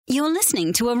You're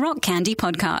listening to a Rock Candy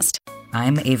podcast.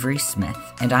 I'm Avery Smith,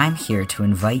 and I'm here to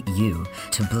invite you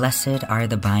to Blessed Are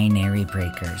the Binary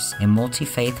Breakers, a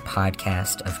multi-faith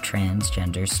podcast of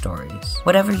transgender stories.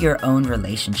 Whatever your own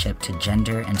relationship to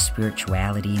gender and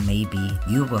spirituality may be,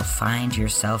 you will find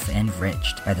yourself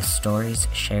enriched by the stories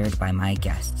shared by my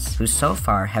guests, who so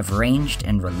far have ranged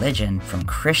in religion from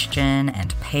Christian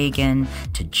and pagan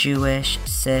to Jewish,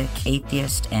 Sikh,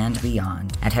 atheist, and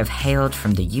beyond, and have hailed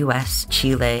from the US,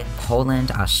 Chile,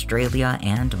 Poland, Australia,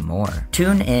 and more.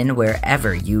 Tune in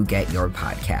wherever you get your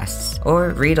podcasts, or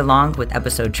read along with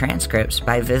episode transcripts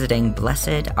by visiting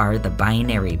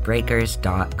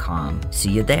blessedarethebinarybreakers.com. See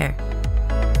you there.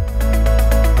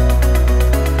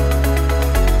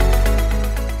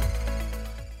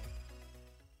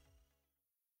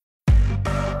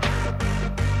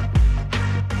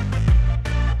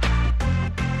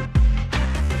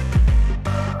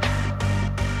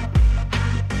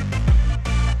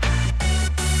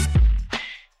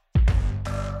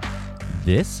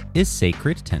 This is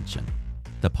Sacred Tension,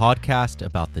 the podcast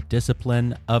about the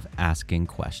discipline of asking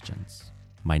questions.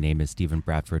 My name is Stephen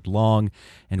Bradford Long,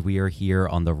 and we are here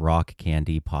on the Rock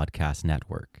Candy Podcast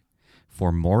Network.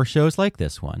 For more shows like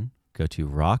this one, go to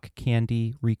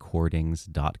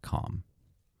rockcandyrecordings.com.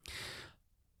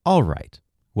 All right.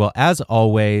 Well, as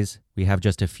always, we have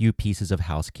just a few pieces of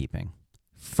housekeeping.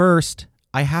 First,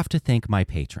 I have to thank my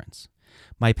patrons.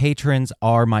 My patrons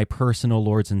are my personal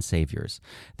lords and saviors.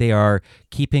 They are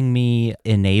keeping me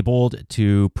enabled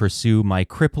to pursue my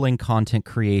crippling content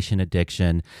creation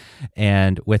addiction,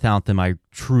 and without them, I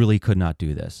truly could not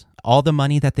do this. All the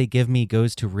money that they give me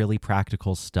goes to really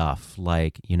practical stuff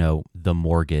like, the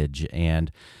mortgage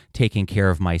and taking care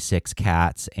of my 6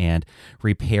 cats and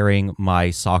repairing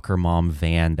my soccer mom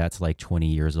van that's like 20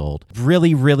 years old.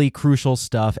 Really, really crucial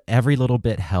stuff. Every little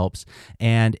bit helps.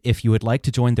 And if you would like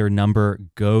to join their number,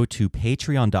 go to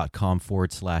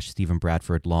patreon.com/Stephen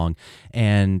Bradford Long.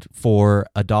 And for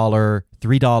 $1,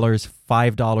 $3,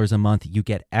 $5 a month, you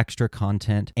get extra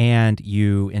content and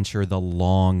you ensure the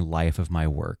long life of my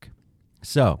work.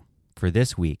 So for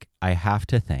this week, I have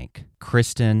to thank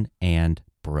Kristen and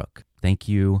Brooke. Thank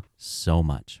you so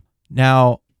much.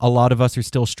 Now, a lot of us are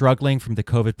still struggling from the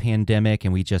COVID pandemic,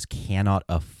 and we just cannot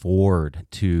afford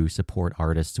to support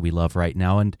artists we love right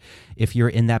now. And if you're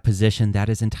in that position, that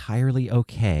is entirely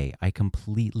okay. I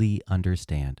completely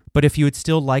understand. But if you would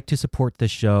still like to support the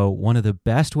show, one of the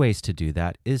best ways to do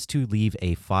that is to leave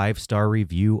a 5-star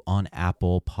review on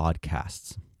Apple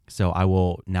Podcasts. So I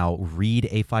will now read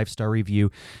a 5-star review.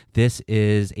 This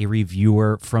is a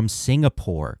reviewer from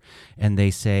Singapore, and they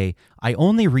say, I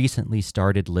only recently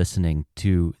started listening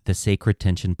to the Sacred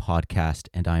Tension podcast,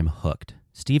 and I'm hooked.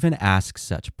 Stephen asks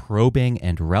such probing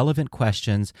and relevant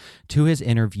questions to his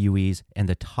interviewees, and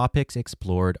the topics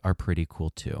explored are pretty cool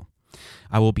too.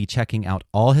 I will be checking out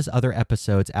all his other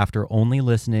episodes after only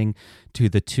listening to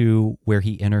the 2 where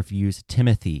he interviews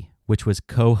Timothy, which was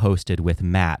co-hosted with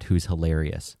Matt, who's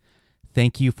hilarious.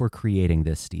 Thank you for creating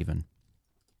this, Stephen.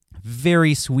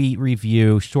 Very sweet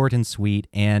review, short and sweet,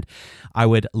 and I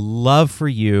would love for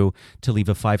you to leave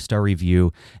a 5-star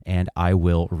review, and I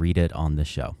will read it on the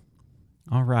show.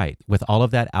 All right, with all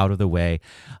of that out of the way,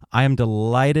 I am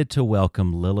delighted to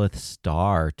welcome Lilith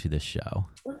Starr to the show.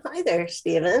 Well, hi there,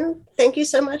 Stephen. Thank you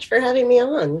so much for having me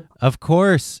on. Of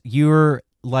course, you're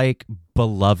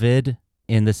beloved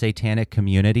in the satanic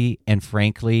community, and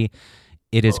frankly,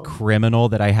 it is criminal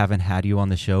that I haven't had you on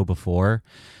the show before,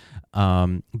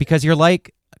 because you're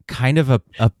kind of a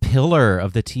pillar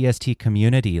of the TST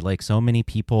community. Like, so many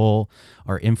people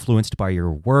are influenced by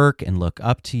your work and look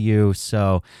up to you.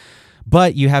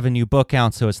 But you have a new book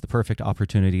out, so it's the perfect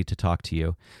opportunity to talk to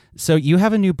you. So you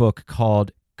have a new book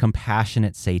called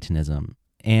Compassionate Satanism,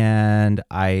 and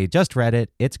I just read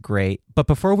it. It's great. But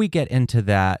before we get into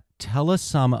that, tell us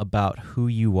some about who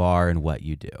you are and what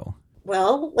you do.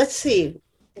 Well, let's see.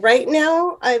 Right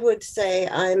now, I would say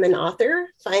I'm an author,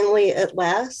 finally, at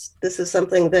last. This is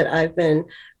something that I've been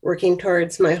working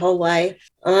towards my whole life.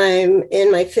 I'm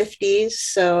in my 50s,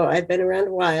 so I've been around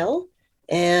a while.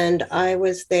 And I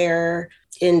was there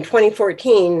in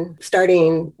 2014,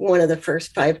 starting one of the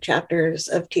first 5 chapters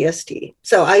of TST.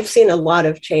 So I've seen a lot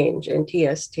of change in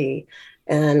TST,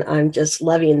 and I'm just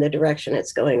loving the direction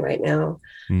it's going right now.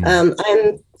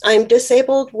 I'm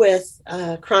disabled with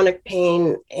chronic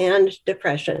pain and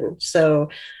depression, so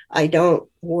I don't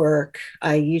work.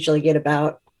 I usually get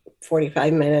about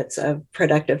 45 minutes of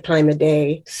productive time a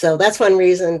day. So that's one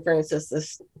reason, for instance,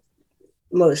 this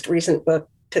most recent book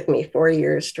took me 4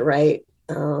 years to write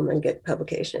and get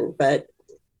publication, but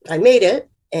I made it.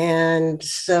 And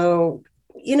so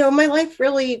my life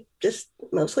really just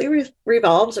mostly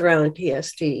revolves around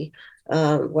TST,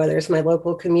 whether it's my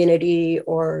local community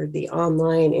or the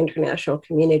online international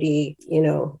community.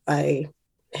 I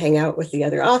hang out with the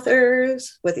other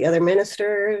authors, with the other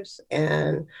ministers,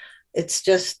 and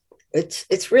it's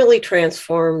really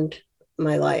transformed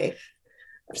my life.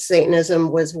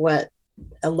 Satanism was what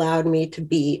allowed me to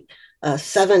beat a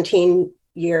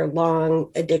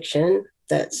 17-year-long addiction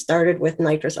that started with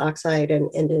nitrous oxide and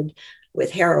ended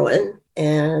with heroin.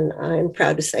 And I'm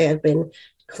proud to say I've been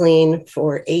clean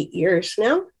for 8 years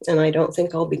now, and I don't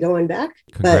think I'll be going back.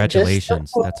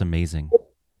 Congratulations. That's amazing.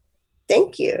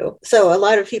 Thank you. So a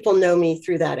lot of people know me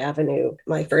through that avenue.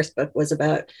 My first book was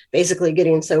about basically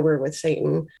getting sober with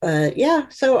Satan. But yeah,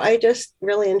 so I just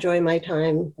really enjoy my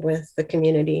time with the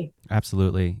community.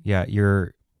 Absolutely. Yeah,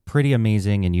 you're pretty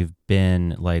amazing, and you've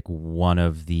been like one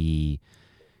of the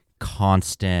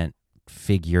constant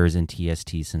figures in TST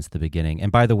since the beginning. And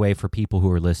by the way, for people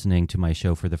who are listening to my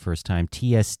show for the first time,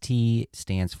 TST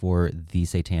stands for the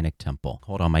Satanic Temple.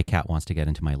 Hold on, my cat wants to get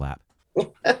into my lap.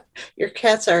 Your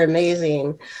cats are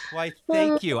amazing. Why,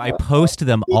 thank you. I post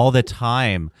them all the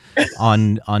time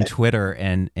on Twitter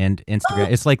and Instagram.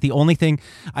 It's like the only thing.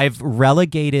 I've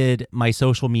relegated my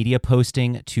social media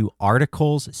posting to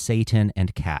articles, Satan,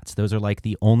 and cats. Those are like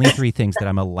the only three things that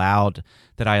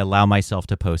I allow myself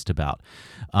to post about.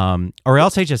 Or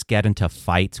else I just get into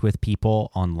fights with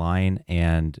people online,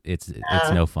 and it's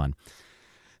no fun.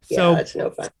 So it's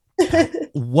no fun.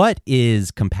 What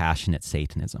is compassionate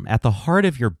Satanism? At the heart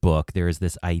of your book, there is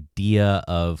this idea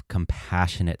of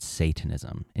compassionate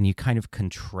Satanism, and you kind of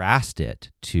contrast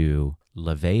it to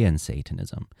LaVeyan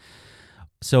Satanism.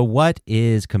 So what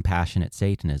is compassionate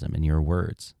Satanism in your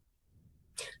words?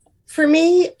 For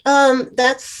me,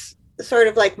 that's sort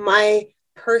of like my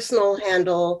personal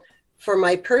handle for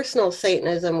my personal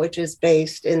Satanism, which is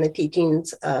based in the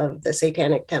teachings of the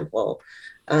Satanic Temple.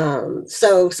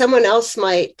 So someone else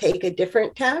might take a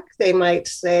different tack. They might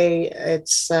say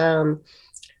it's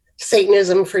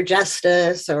Satanism for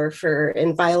justice or for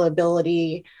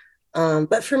inviolability.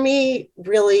 But for me,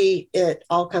 really, it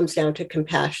all comes down to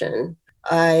compassion.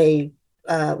 When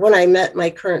I met my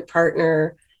current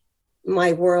partner,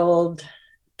 my world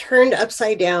turned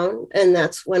upside down, and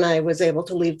that's when I was able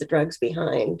to leave the drugs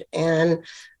behind. And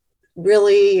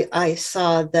really, I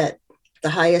saw that the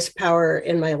highest power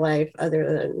in my life,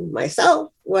 other than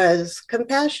myself, was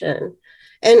compassion.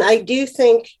 And I do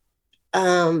think,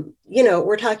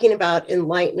 we're talking about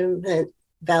enlightenment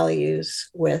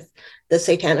values with the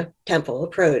Satanic Temple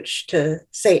approach to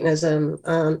Satanism.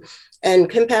 And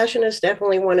compassion is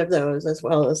definitely one of those, as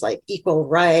well as like equal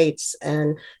rights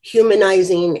and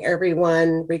humanizing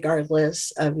everyone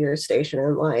regardless of your station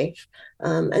in life.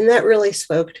 And that really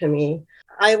spoke to me.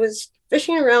 I was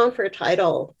fishing around for a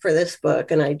title for this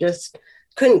book, and I just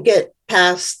couldn't get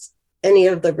past any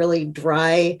of the really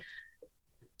dry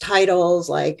titles,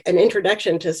 like an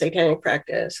introduction to satanic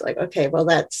practice. Like, okay, well,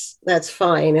 that's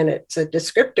fine, and it's a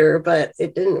descriptor, but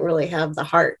it didn't really have the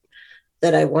heart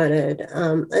that I wanted.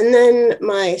 And then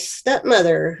my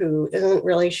stepmother, who isn't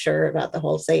really sure about the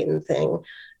whole Satan thing,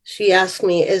 she asked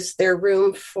me, is there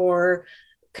room for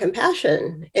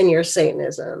compassion in your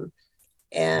Satanism?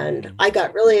 And I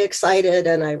got really excited,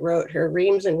 and I wrote her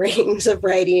reams and reams of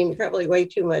writing, probably way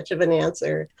too much of an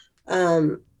answer.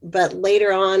 But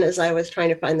later on, as I was trying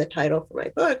to find the title for my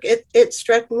book, it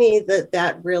struck me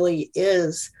that really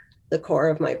is the core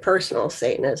of my personal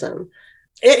Satanism.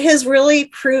 It has really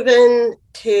proven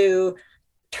to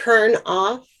turn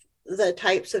off the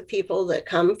types of people that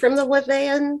come from the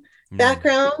LaVeyan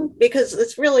background, because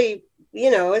it's really,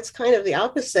 it's kind of the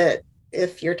opposite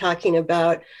if you're talking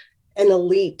about an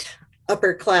elite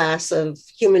upper class of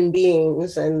human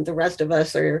beings, and the rest of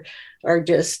us are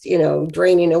just,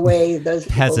 draining away those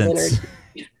peasants.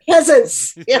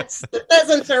 Peasants. Yes, the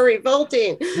peasants are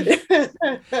revolting.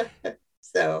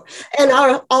 So, and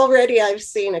already I've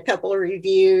seen a couple of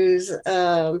reviews,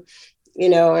 and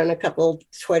a couple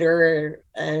Twitter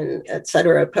and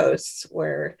etc. posts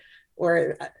where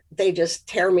they just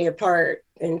tear me apart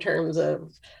in terms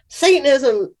of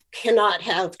Satanism cannot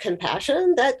have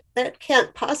compassion. That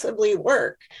can't possibly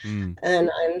work. And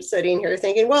I'm sitting here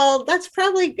thinking, well, that's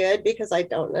probably good, because I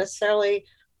don't necessarily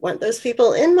want those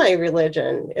people in my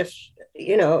religion.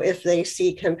 If they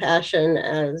see compassion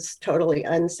as totally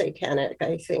unsatanic,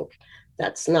 I think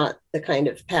that's not the kind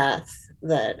of path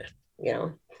that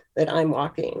I'm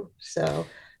walking. So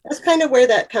that's kind of where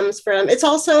that comes from. It's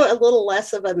also a little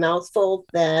less of a mouthful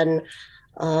than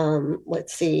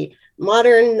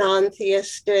modern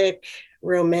non-theistic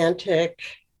romantic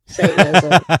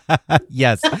Satanism.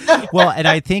 Yes. Well, and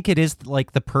I think it is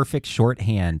like the perfect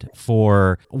shorthand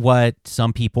for what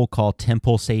some people call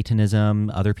temple Satanism,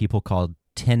 other people call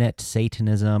tenet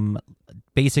Satanism,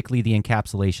 basically the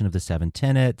encapsulation of the seven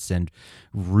tenets and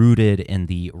rooted in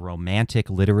the romantic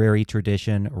literary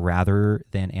tradition rather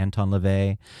than Anton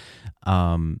LaVey,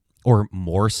 or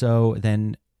more so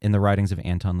than in the writings of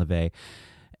Anton LaVey.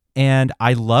 And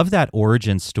I love that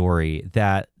origin story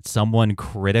that someone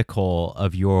critical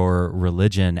of your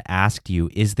religion asked you,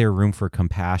 is there room for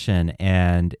compassion?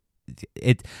 And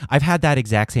I've had that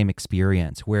exact same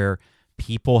experience where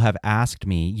people have asked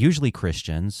me, usually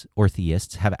Christians or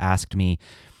theists have asked me,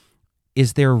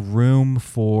 is there room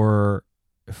for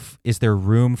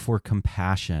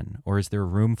compassion, or is there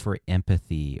room for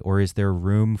empathy, or is there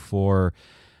room for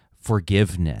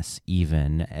forgiveness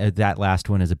even? That last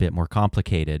one is a bit more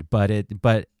complicated,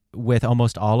 but with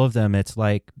almost all of them, it's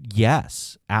like,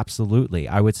 yes, absolutely.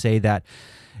 I would say that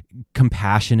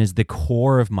compassion is the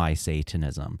core of my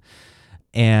Satanism.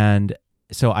 And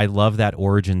so I love that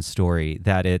origin story,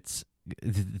 that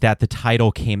the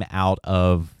title came out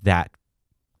of that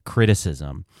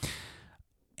criticism.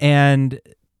 And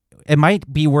it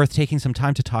might be worth taking some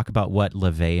time to talk about what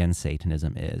LaVeyan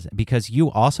Satanism is, because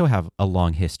you also have a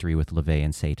long history with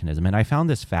LaVeyan Satanism, and I found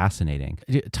this fascinating.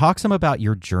 Talk some about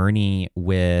your journey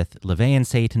with LaVeyan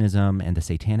Satanism and the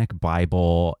Satanic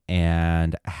Bible,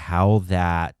 and how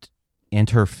that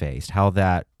interfaced, how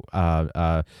that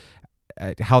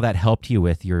helped you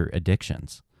with your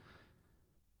addictions.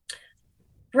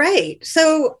 Right.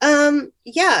 So,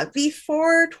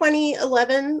 before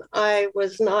 2011, I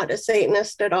was not a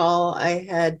Satanist at all. I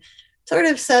had sort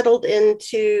of settled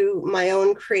into my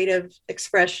own creative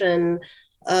expression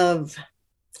of,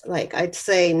 like, I'd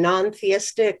say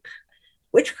non-theistic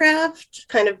witchcraft,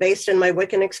 kind of based in my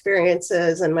Wiccan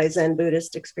experiences and my Zen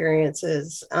Buddhist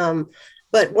experiences.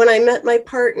 But when I met my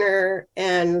partner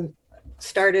and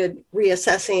started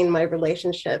reassessing my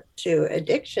relationship to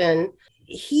addiction,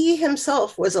 he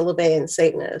himself was a LaVeyan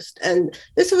Satanist. And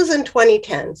this was in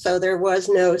 2010, so there was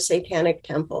no satanic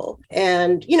temple.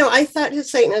 And, I thought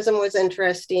his Satanism was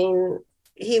interesting.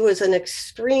 He was an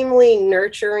extremely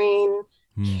nurturing,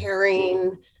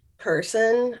 caring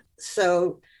person.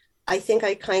 So I think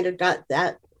I kind of got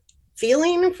that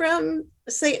feeling from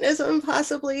Satanism,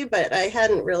 possibly, but I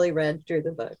hadn't really read through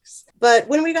the books. But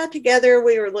when we got together,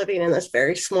 we were living in this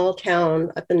very small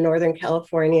town up in Northern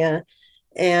California.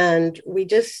 And we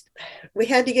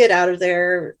had to get out of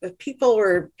there.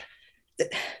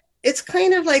 It's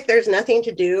kind of like there's nothing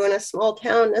to do in a small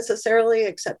town necessarily,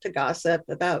 except to gossip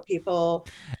about people.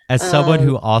 As someone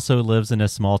who also lives in a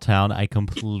small town, I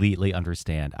completely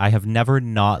understand. I have never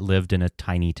not lived in a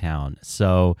tiny town.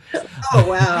 So oh,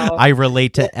 wow. I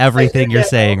relate to everything you're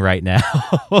saying right now.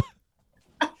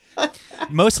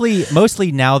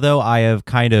 Mostly now, though, I have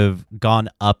kind of gone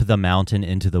up the mountain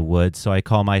into the woods. So I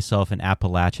call myself an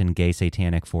Appalachian gay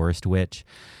satanic forest witch,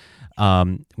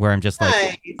 where I'm just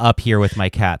like up here with my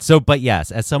cat. So, but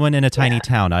yes, as someone in a tiny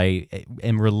town, I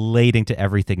am relating to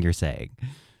everything you're saying.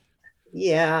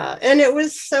 Yeah. And it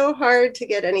was so hard to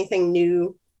get anything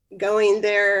new going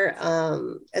there.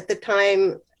 At the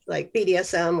time, like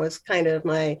BDSM was kind of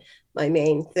my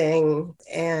main thing.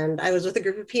 And I was with a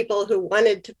group of people who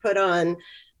wanted to put on,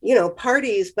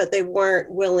 parties, but they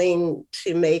weren't willing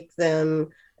to make them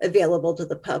available to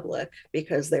the public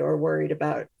because they were worried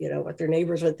about, what their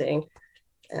neighbors would think.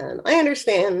 And I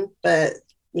understand, but,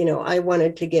 I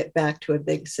wanted to get back to a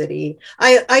big city.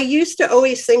 I used to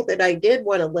always think that I did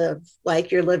want to live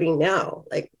like you're living now,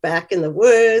 like back in the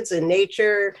woods and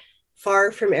nature,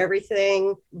 far from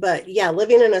everything. But yeah,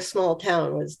 living in a small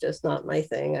town was just not my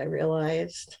thing, I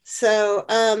realized. So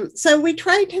we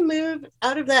tried to move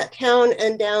out of that town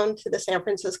and down to the San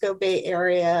Francisco Bay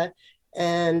Area.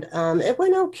 And it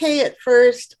went okay at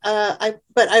first, but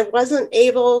I wasn't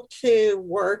able to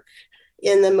work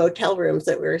in the motel rooms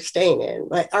that we were staying in.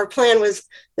 Our plan was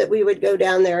that we would go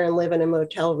down there and live in a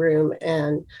motel room,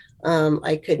 and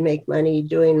I could make money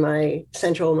doing my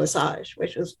sensual massage,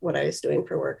 which was what I was doing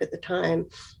for work at the time.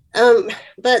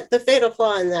 But the fatal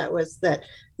flaw in that was that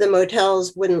the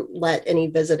motels wouldn't let any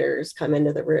visitors come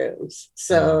into the rooms.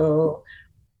 So,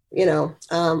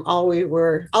 all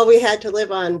we had to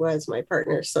live on was my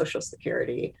partner's Social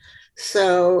Security.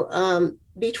 So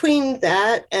between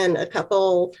that and a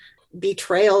couple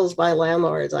betrayals by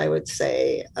landlords, I would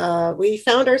say, we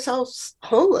found ourselves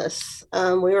homeless.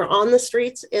 We were on the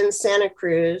streets in Santa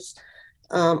Cruz.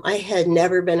 I had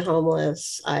never been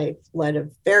homeless. I led a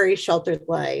very sheltered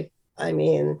life. I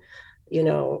mean,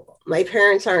 my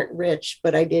parents aren't rich,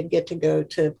 but I did get to go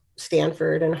to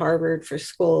Stanford and Harvard for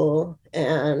school.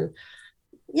 And,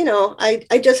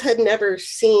 I just had never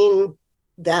seen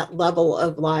that level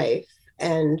of life.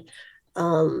 And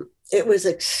it was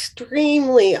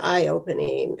extremely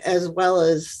eye-opening, as well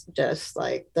as just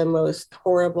like the most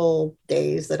horrible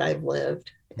days that I've lived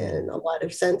in a lot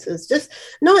of senses. Just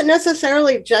not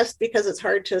necessarily just because it's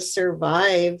hard to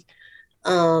survive,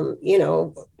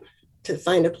 to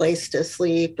find a place to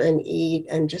sleep and eat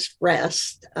and just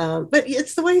rest. But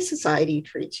it's the way society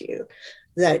treats you,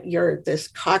 that you're this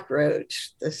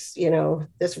cockroach, this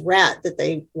rat that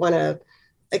they want to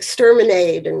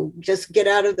exterminate and just get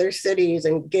out of their cities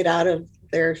and get out of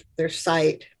their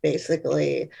sight,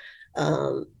 basically.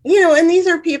 And these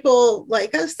are people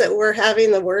like us that were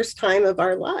having the worst time of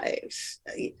our lives.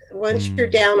 Once you're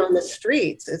down on the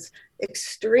streets, it's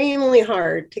extremely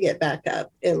hard to get back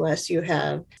up unless you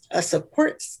have a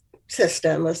support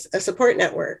system, a support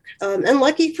network. And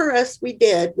lucky for us, we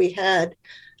did. We had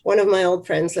one of my old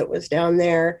friends that was down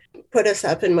there put us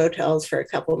up in motels for a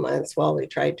couple months while we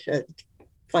tried to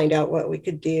find out what we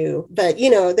could do. But,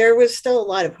 there was still a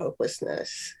lot of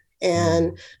hopelessness.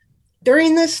 And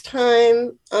during this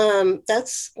time,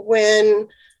 that's when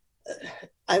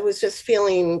I was just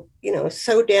feeling,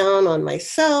 so down on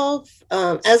myself.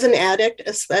 As an addict,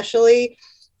 especially,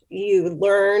 you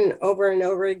learn over and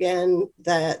over again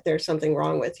that there's something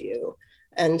wrong with you.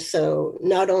 And so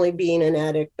not only being an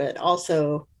addict, but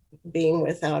also being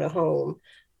without a home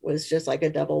was just like a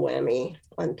double whammy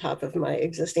on top of my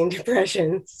existing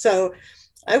depression. So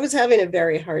I was having a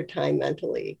very hard time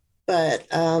mentally. But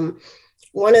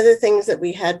one of the things that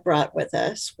we had brought with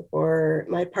us were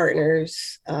my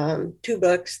partner's 2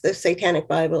 books, The Satanic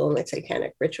Bible and The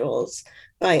Satanic Rituals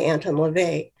by Anton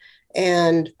LaVey.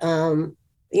 And,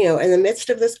 in the midst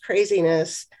of this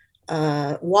craziness,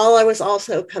 while I was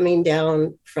also coming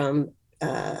down from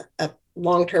a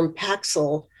long-term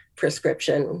Paxil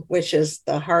prescription, which is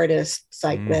the hardest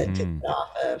psych med to get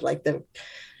off of, like the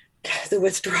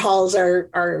withdrawals are,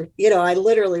 I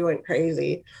literally went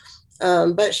crazy.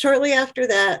 But shortly after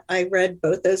that, I read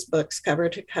both those books cover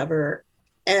to cover,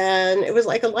 and it was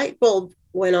like a light bulb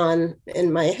went on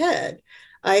in my head.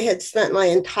 I had spent my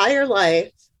entire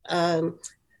life,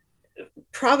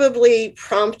 probably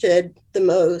prompted the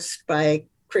most by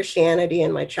Christianity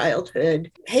in my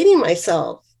childhood, hating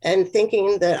myself and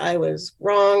thinking that I was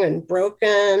wrong and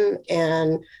broken.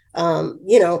 And,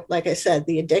 like I said,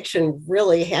 the addiction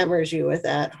really hammers you with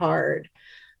that hard.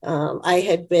 I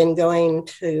had been going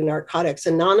to Narcotics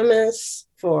Anonymous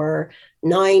for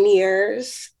 9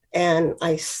 years, and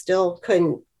I still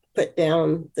couldn't put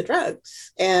down the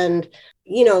drugs. And,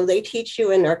 they teach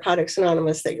you in Narcotics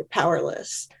Anonymous that you're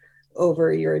powerless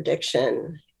over your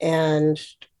addiction. And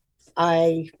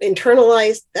I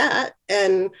internalized that,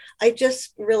 and I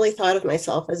just really thought of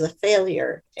myself as a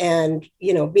failure. And,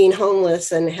 being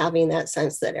homeless and having that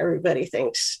sense that everybody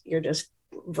thinks you're just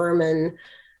vermin,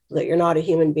 that you're not a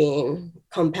human being,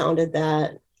 compounded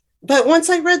that. But once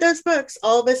I read those books,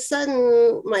 all of a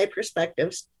sudden my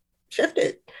perspectives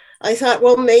shifted. I thought,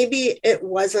 well, maybe it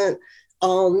wasn't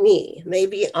all me.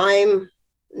 Maybe I'm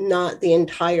not the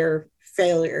entire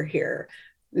failure here.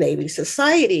 Maybe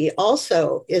society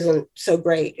also isn't so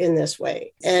great in this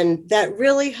way. And that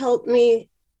really helped me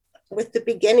with the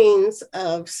beginnings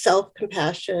of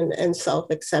self-compassion and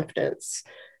self-acceptance,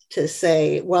 to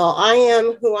say, well, I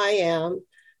am who I am.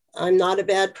 I'm not a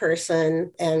bad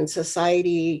person, and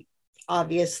society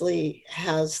obviously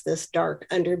has this dark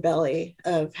underbelly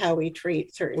of how we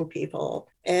treat certain people.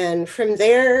 And from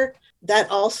there, that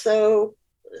also,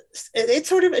 it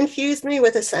sort of infused me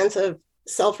with a sense of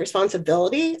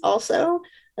self-responsibility also.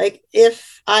 Like,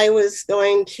 if I was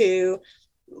going to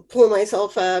pull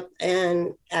myself up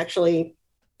and actually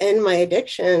end my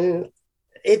addiction,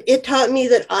 it taught me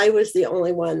that I was the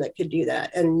only one that could do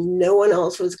that, and no one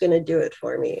else was going to do it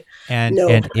for me. And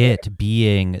it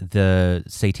being The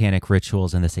Satanic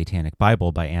Rituals and The Satanic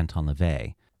Bible by Anton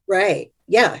LaVey. Right.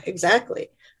 Yeah, exactly.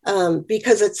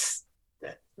 Because it's,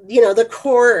 the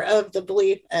core of the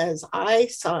belief as I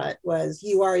saw it was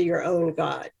you are your own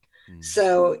God.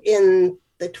 So in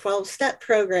the 12-step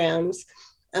programs,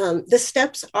 the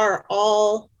steps are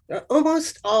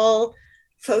almost all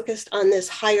focused on this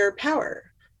higher power.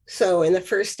 So in the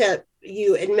first step,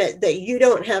 you admit that you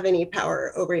don't have any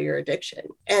power over your addiction.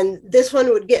 And this one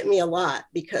would get me a lot,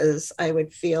 because I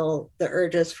would feel the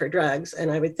urges for drugs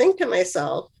and I would think to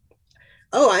myself,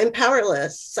 oh, I'm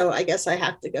powerless, so I guess I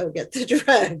have to go get the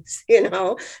drugs.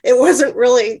 It wasn't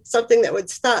really something that would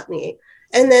stop me.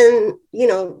 And then,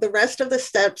 the rest of the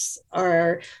steps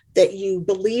are that you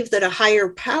believe that a higher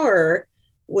power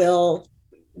will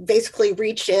basically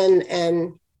reach in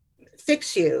and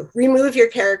fix you, remove your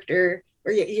character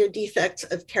or your defects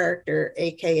of character,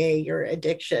 aka your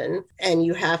addiction, and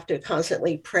you have to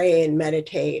constantly pray and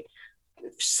meditate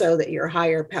so that your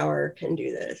higher power can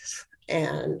do this.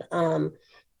 And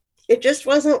it just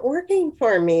wasn't working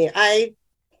for me. I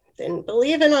didn't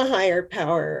believe in a higher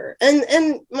power.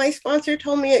 And my sponsor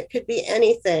told me it could be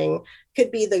anything. It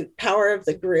could be the power of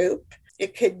the group.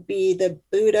 It could be the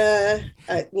Buddha,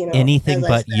 anything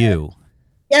but you.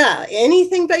 Yeah,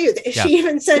 anything but you. Yeah. She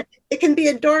even said it can be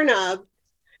a doorknob.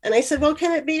 And I said, well,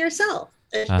 can it be yourself?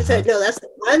 And she said, no, that's the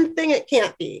one thing it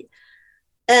can't be.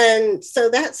 And so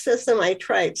that system I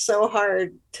tried so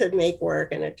hard to make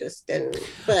work, and it just didn't.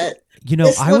 But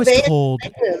I was told.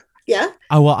 Yeah.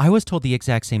 Oh, well, I was told the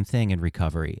exact same thing in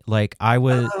recovery. Like I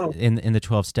was in the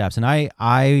 12 steps, and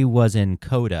I was in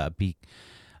CODA,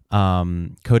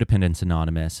 Codependence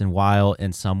Anonymous. And while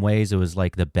in some ways it was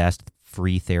like the best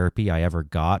free therapy I ever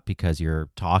got because you're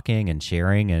talking and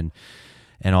sharing and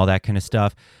all that kind of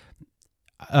stuff,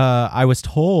 I was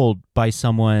told by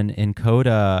someone in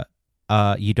CODA,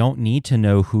 you don't need to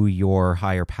know who your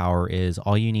higher power is.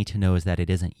 All you need to know is that it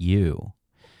isn't you.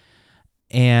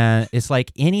 And it's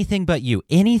like anything but you,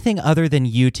 anything other than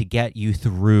you to get you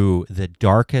through the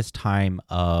darkest time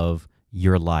of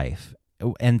your life.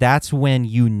 And that's when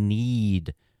you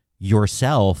need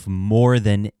yourself more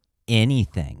than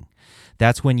anything.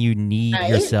 That's when you need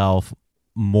yourself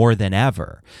more than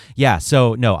ever. Yeah.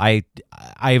 So no, I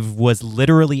was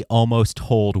literally almost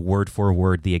told word for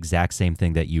word the exact same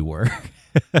thing that you were.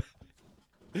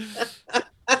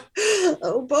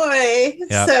 Oh boy.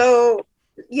 Yep. So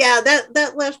yeah,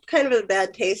 that left kind of a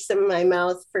bad taste in my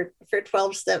mouth for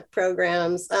 12-step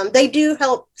programs. They do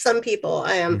help some people.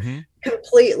 I am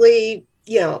completely,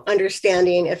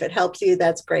 understanding. If it helps you,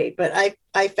 that's great. But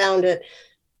I found it,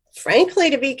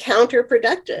 frankly, to be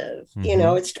counterproductive.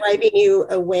 It's driving you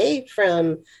away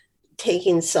from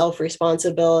taking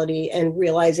self-responsibility and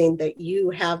realizing that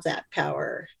you have that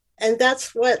power. And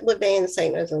that's what LaVeyan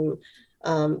Satanism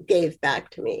gave back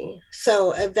to me.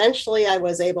 So eventually I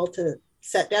was able to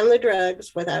set down the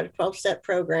drugs without a 12-step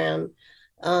program.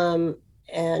 And,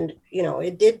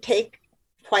 it did take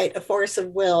quite a force of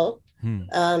will.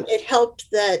 It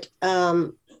helped that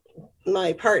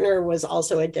my partner was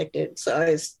also addicted.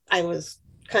 So I was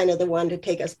kind of the one to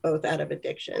take us both out of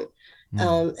addiction.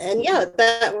 And yeah,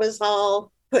 that was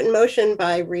all put in motion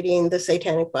by reading the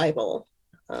Satanic Bible.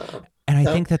 And I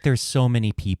think that there's so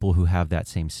many people who have that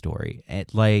same story.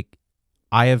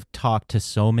 I have talked to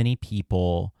so many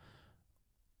people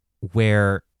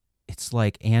where it's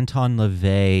like Anton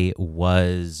LaVey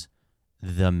was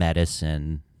the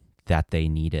medicine that they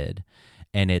needed.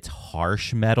 And it's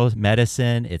harsh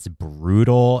medicine, it's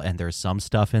brutal, and there's some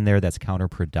stuff in there that's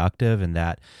counterproductive and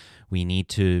that we need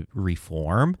to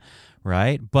reform,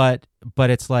 right? But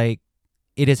it's like,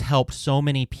 it has helped so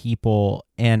many people,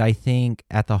 and I think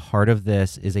at the heart of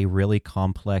this is a really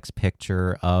complex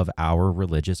picture of our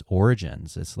religious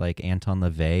origins. It's like Anton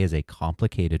LaVey is a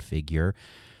complicated figure.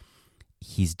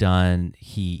 He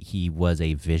was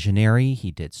a visionary.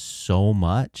 He did so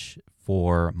much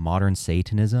for modern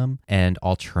Satanism and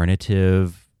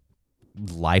alternative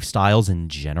lifestyles in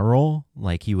general.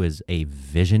 Like, he was a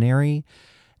visionary.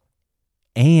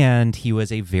 And he was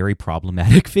a very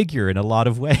problematic figure in a lot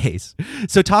of ways.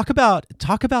 So talk about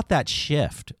that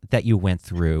shift that you went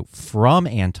through from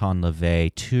Anton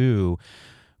LaVey to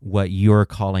what you're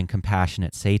calling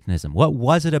compassionate Satanism. What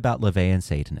was it about LaVeyan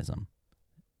Satanism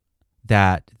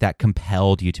that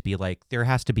compelled you to be like, there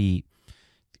has to be,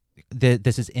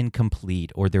 this is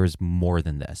incomplete, or there's more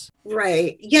than this?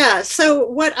 Right. Yeah. So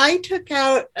what I took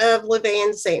out of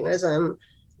LaVeyan Satanism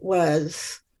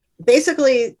was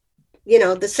basically,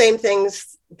 the same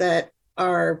things that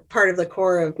are part of the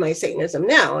core of my Satanism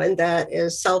now, and that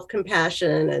is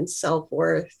self-compassion and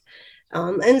self-worth,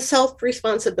 and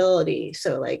self-responsibility.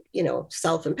 So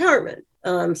self-empowerment,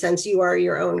 since you are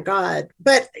your own God.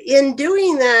 But in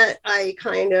doing that, I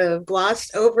kind of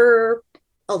glossed over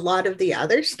a lot of the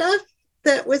other stuff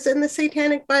that was in the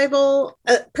Satanic Bible,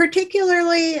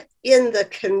 particularly in the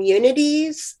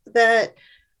communities that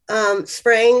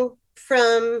sprang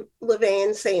from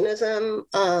LaVeyan Satanism.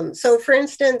 So for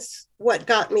instance, what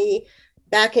got me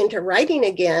back into writing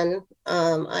again,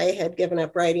 I had given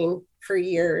up writing for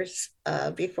years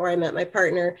before I met my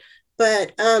partner,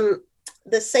 but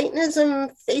the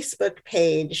Satanism Facebook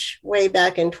page way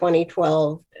back in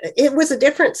 2012, it was a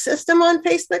different system on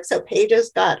Facebook. So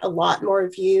pages got a lot more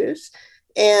views,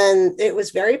 and it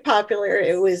was very popular.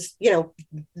 It was,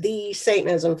 the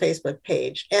Satanism Facebook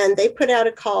page, and they put out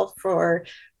a call for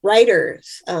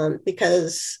writers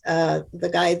because the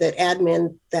guy that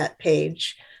admin that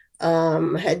page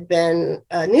had been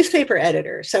a newspaper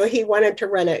editor. So he wanted to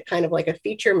run it kind of like a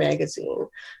feature magazine.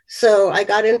 So I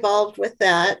got involved with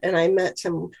that, and I met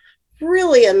some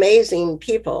really amazing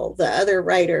people, the other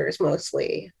writers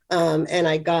mostly. And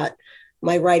I got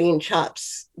my writing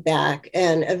chops back.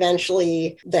 And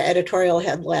eventually the editorial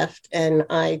had left and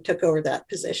I took over that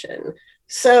position.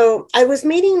 So I was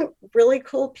meeting really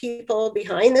cool people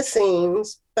behind the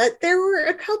scenes, but there were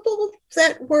a couple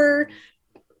that were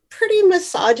pretty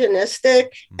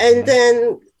misogynistic. And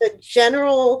then the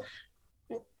general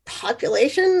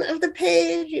population of the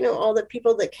page, you know, all the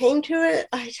people that came to it,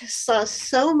 I just saw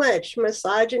so much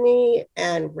misogyny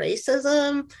and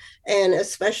racism, and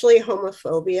especially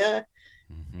homophobia.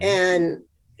 And,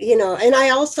 you know, and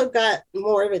I also got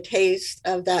more of a taste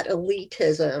of that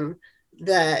elitism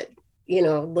that, you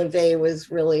know, LaVey was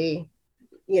really,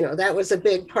 you know, that was a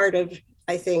big part of,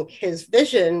 I think, his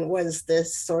vision was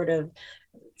this sort of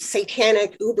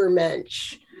satanic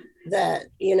Ubermensch that,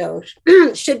 you know,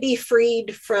 should be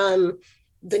freed from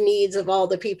the needs of all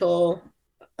the people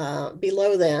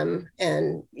below them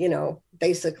and, you know,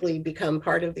 basically become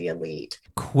part of the elite.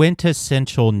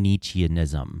 Quintessential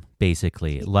Nietzscheanism,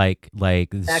 basically, like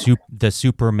exactly. The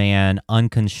Superman,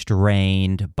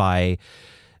 unconstrained by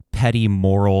petty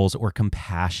morals or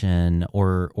compassion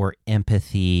or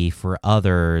empathy for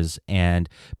others, and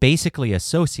basically a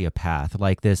sociopath,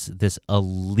 like this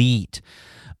elite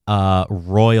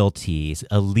royalties,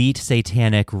 elite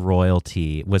satanic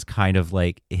royalty was kind of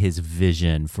like his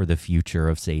vision for the future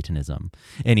of Satanism.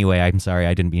 Anyway, I'm sorry,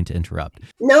 I didn't mean to interrupt.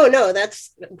 No,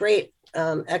 that's great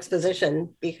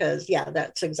exposition, because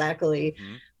that's exactly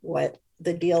what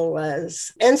the deal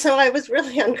was. And so I was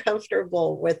really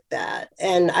uncomfortable with that.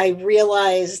 And I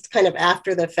realized kind of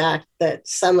after the fact that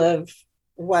some of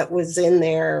what was in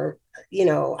there, you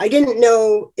know, I didn't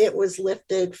know it was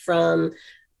lifted from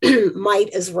Might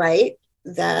is Right.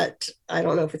 That, I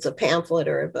don't know if it's a pamphlet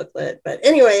or a booklet, but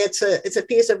anyway, it's a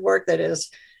piece of work that is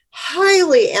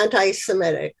highly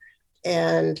anti-Semitic.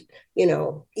 And, you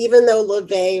know, even though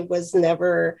LaVey was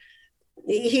never,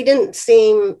 he didn't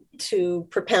seem to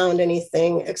propound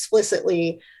anything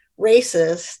explicitly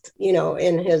racist, you know,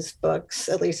 in his books,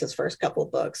 at least his first couple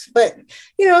books. But,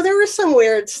 you know, there was some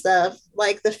weird stuff,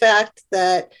 like the fact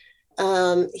that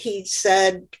he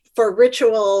said for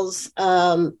rituals,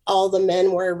 all the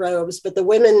men wear robes, but the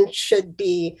women should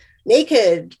be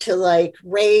naked to like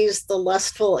raise the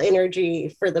lustful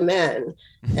energy for the men.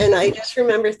 And I just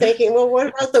remember thinking, well, what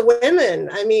about the women?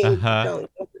 I mean, don't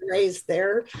raise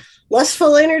their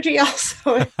lustful energy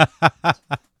also?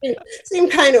 It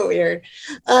seemed kind of weird.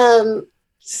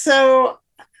 So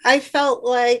I felt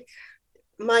like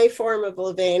my form of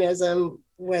LaVeyanism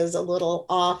was a little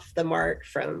off the mark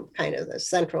from kind of the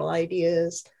central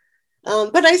ideas.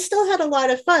 But I still had a lot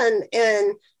of fun,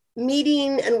 and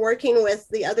meeting and working with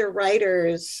the other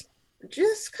writers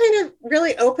just kind of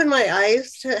really opened my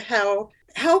eyes to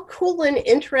how cool and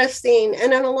interesting,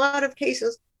 and in a lot of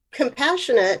cases,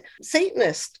 compassionate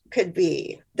Satanist could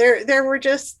be. There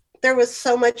was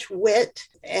so much wit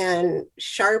and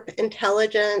sharp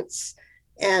intelligence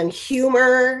and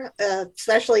humor,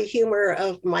 especially humor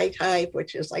of my type,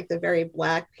 which is like the very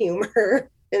Black humor,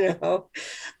 you know.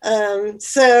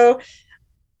 So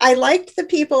I liked the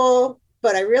people,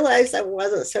 but I realized I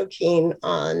wasn't so keen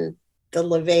on the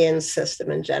LaVeyan system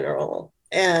in general.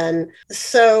 And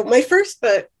so my first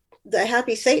book, The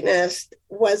Happy Satanist,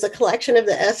 was a collection of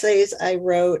the essays I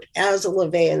wrote as a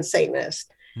LaVeyan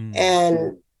Satanist.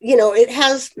 And, you know, it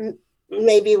has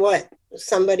maybe what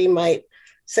somebody might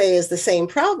say is the same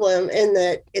problem, in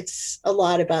that it's a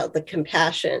lot about the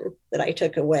compassion that I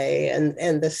took away,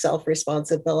 and the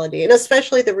self-responsibility, and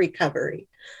especially the recovery.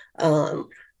 A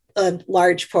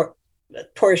large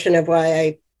portion of why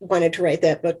I wanted to write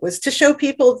that book was to show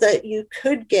people that you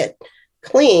could get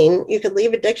clean, you could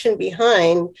leave addiction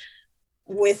behind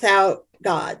without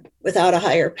God, without a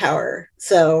higher power.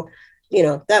 So, you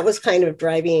know, that was kind of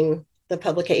driving the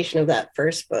publication of that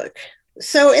first book.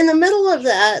 So in the middle of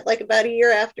that, like about a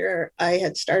year after I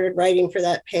had started writing for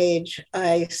that page,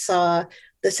 I saw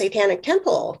the Satanic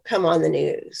Temple come on the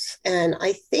news. And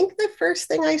I think the first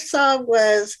thing I saw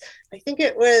was, I think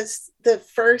it was the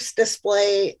first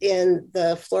display in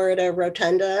the Florida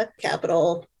Rotunda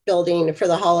Capitol building for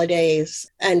the holidays.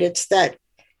 And it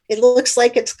looks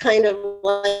like it's kind of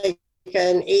like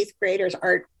an 8th grader's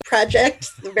art project,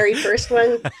 the very first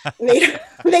one,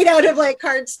 made out of like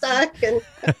cardstock and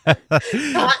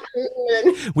cotton.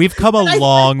 And we've come a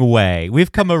long way.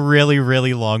 We've come a really,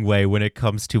 really long way when it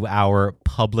comes to our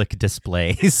public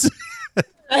displays.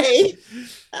 Right.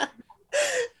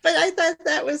 But I thought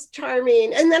that was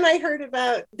charming. And then I heard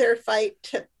about their fight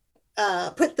to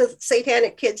put the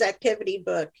Satanic Kids Activity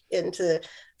book into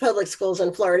public schools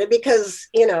in Florida because,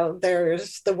 you know,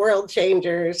 there's the World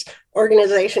Changers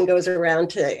organization goes around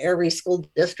to every school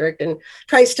district and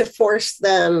tries to force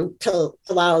them to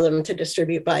allow them to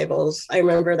distribute Bibles. I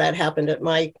remember that happened at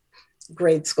my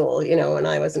grade school, you know, when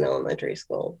I was in elementary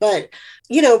school. But,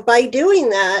 you know, by doing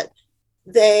that,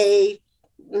 they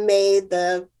made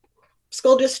the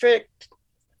school district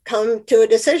come to a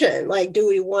decision. Like, do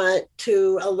we want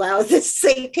to allow this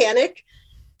satanic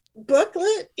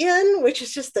booklet in, which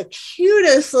is just the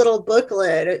cutest little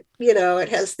booklet? It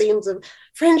has themes of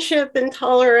friendship and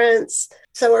tolerance.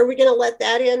 So are we going to let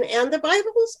that in and the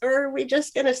Bibles, or are we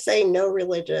just going to say no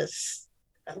religious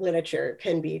literature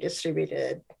can be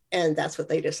distributed? And that's what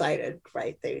they decided,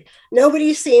 right?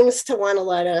 Nobody seems to want to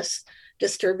let us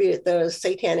distribute those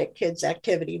Satanic Kids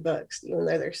Activity books, even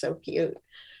though they're so cute.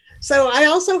 So I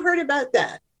also heard about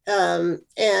that.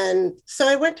 And so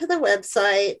I went to the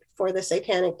website for the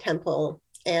Satanic Temple,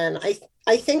 and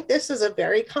I think this is a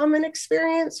very common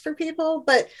experience for people,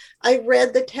 but I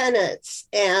read the tenets,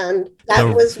 and that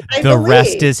was what I believed.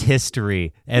 Rest is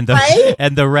history. And the right?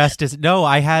 and the rest is no,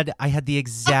 I had the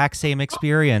exact same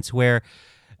experience where,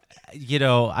 you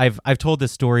know, I've told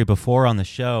this story before on the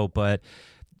show, but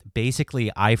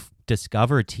basically I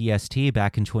discovered TST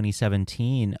back in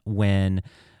 2017 when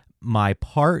my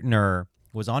partner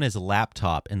was on his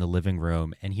laptop in the living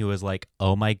room, and he was like,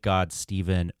 "Oh my God,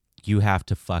 Stephen, you have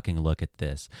to fucking look at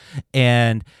this."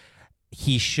 And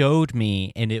he showed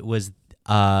me, and it was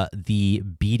the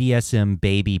BDSM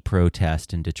baby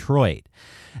protest in Detroit.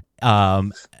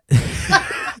 And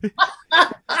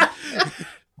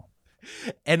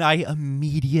I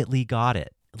immediately got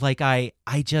it. Like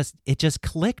it just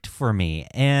clicked for me.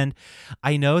 And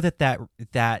I know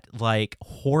that like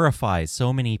horrifies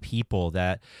so many people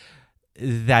that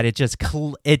it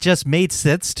just made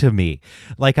sense to me.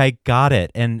 Like I got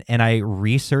it. And I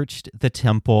researched the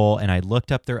temple, and I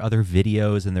looked up their other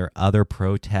videos and their other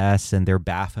protests and their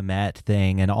Baphomet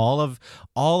thing and all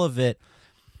of it.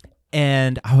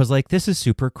 And I was like, this is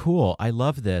super cool. I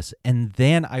love this. And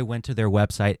then I went to their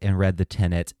website and read the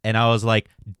tenets, and I was like,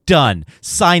 done,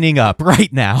 signing up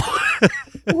right now.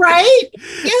 Right?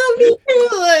 Yeah, me too.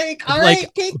 Like, all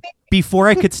right, take me. Before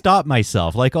I could stop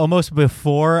myself, like almost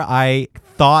before I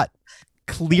thought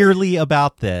clearly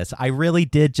about this, I really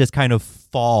did just kind of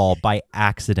fall by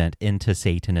accident into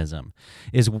Satanism,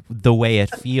 is the way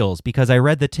it feels, because I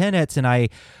read the tenets and I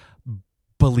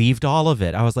believed all of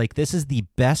it. I was like, this is the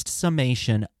best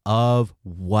summation of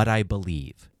what I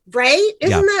believe. Right?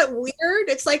 Isn't that weird?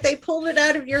 It's like they pulled it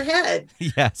out of your head.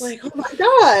 Yes. Like, oh my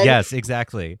God. Yes,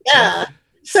 exactly. Yeah.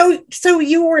 So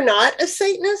you were not a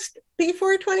Satanist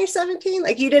before 2017?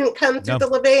 Like you didn't come through the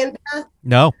LaVeyan path?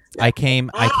 No. I came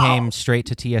straight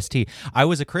to TST. I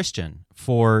was a Christian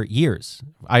for years.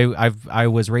 I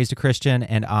was raised a Christian,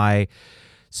 and I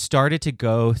started to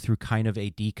go through kind of a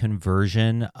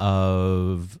deconversion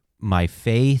of my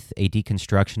faith, a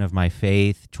deconstruction of my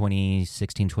faith,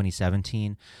 2016,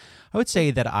 2017. I would say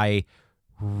that I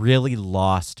really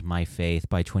lost my faith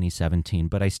by 2017,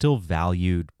 but I still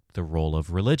valued the role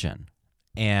of religion.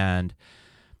 And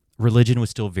religion was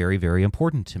still very, very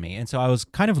important to me. And so I was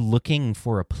kind of looking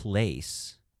for a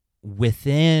place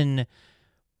within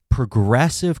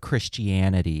progressive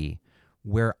Christianity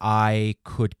where I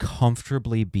could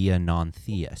comfortably be a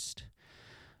non-theist.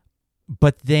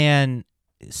 But then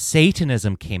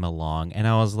Satanism came along, and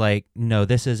I was like, no,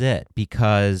 this is it,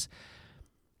 because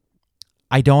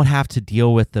I don't have to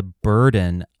deal with the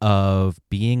burden of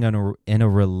being in a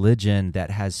religion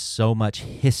that has so much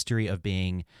history of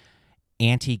being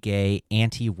anti-gay,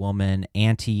 anti-woman,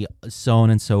 anti-so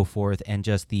on and so forth, and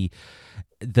just the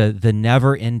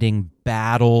never-ending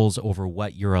battles over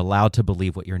what you're allowed to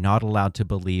believe, what you're not allowed to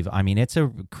believe. I mean,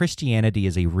 Christianity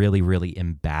is a really, really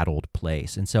embattled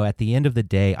place. And so at the end of the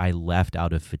day, I left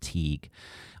out of fatigue.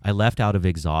 I left out of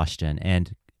exhaustion.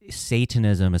 And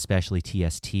Satanism, especially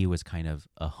TST, was kind of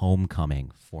a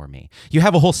homecoming for me. You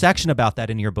have a whole section about that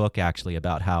in your book, actually,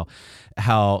 about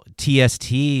how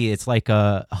TST, it's like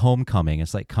a homecoming.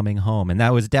 It's like coming home. And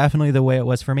that was definitely the way it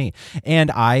was for me. And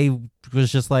I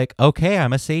was just like, okay,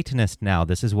 I'm a Satanist now.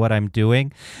 This is what I'm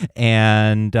doing.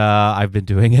 And I've been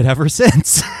doing it ever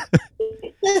since.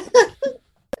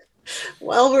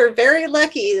 Well, we're very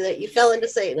lucky that you fell into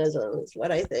Satanism, is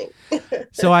what I think.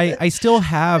 So I still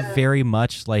have very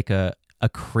much like a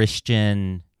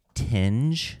Christian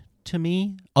tinge to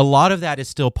me. A lot of that is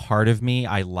still part of me.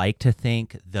 I like to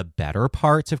think the better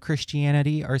parts of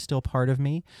Christianity are still part of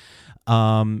me.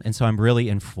 And so I'm really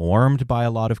informed by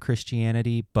a lot of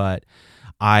Christianity, but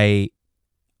I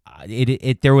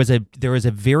there was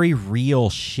a very real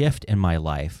shift in my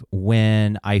life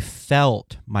when I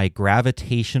felt my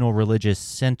gravitational religious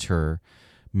center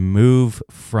move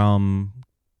from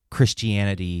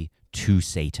Christianity to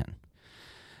Satan.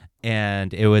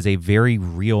 And it was a very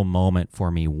real moment for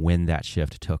me when that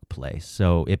shift took place.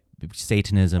 So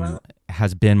Satanism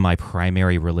has been my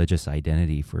primary religious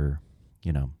identity for,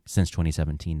 since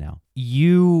 2017 now.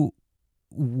 You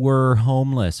were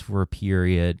homeless for a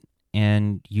period,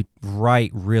 and you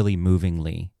write really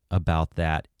movingly about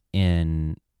that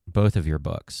in both of your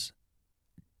books.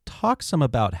 Talk some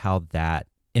about how that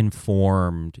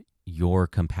informed your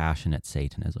compassionate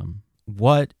Satanism.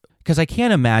 Because I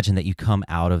can't imagine that you come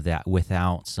out of that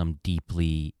without some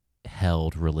deeply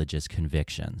held religious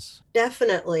convictions.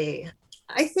 Definitely.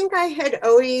 I think I had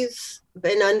always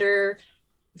been under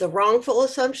the wrongful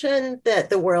assumption that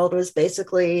the world was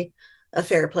basically a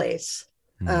fair place.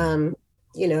 I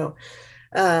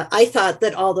thought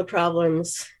that all the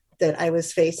problems that I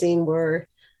was facing were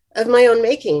of my own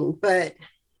making, but,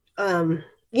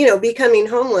 becoming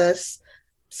homeless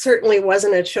certainly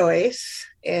wasn't a choice.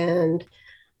 And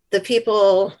the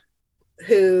people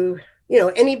who,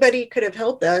 anybody could have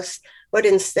helped us, but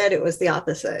instead it was the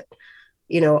opposite.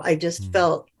 I just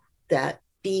felt that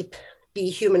deep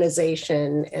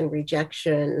dehumanization and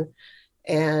rejection.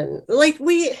 And like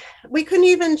we couldn't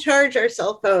even charge our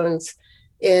cell phones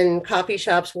in coffee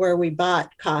shops where we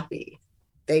bought coffee.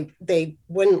 They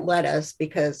wouldn't let us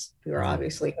because we were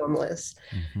obviously homeless.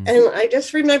 Mm-hmm. And I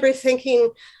just remember thinking,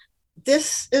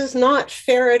 this is not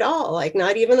fair at all, like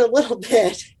not even a little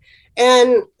bit.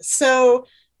 And so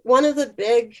one of the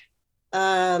big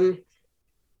kind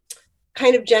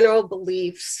of general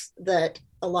beliefs that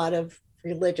a lot of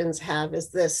religions have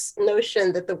is this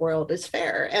notion that the world is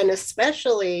fair, and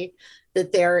especially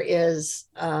that there is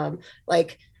a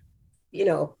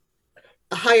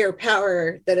higher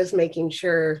power that is making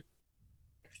sure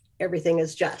everything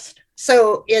is just.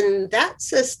 So in that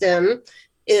system,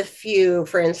 if you,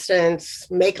 for instance,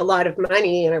 make a lot of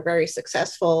money and are very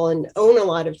successful and own a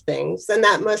lot of things, then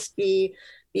that must be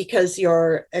because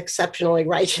you're exceptionally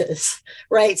righteous,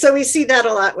 right? So we see that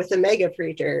a lot with the mega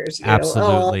preachers.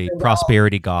 Absolutely.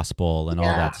 Prosperity gospel and all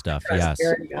that stuff.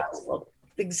 Prosperity gospel.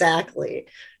 Exactly.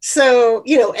 So,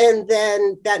 and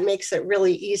then that makes it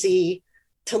really easy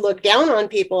to look down on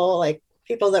people, like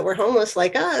people that were homeless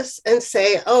like us, and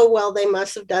say, oh, well, they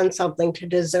must have done something to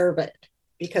deserve it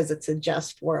because it's a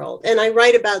just world. And I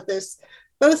write about this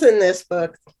both in this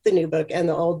book, the new book, and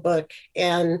the old book.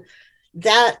 And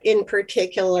that in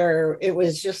particular, it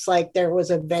was just like there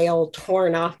was a veil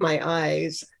torn off my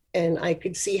eyes, and I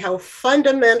could see how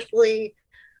fundamentally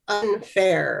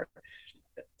unfair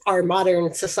our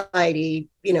modern society,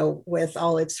 with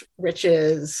all its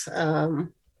riches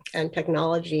and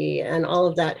technology and all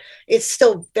of that, it's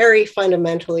still very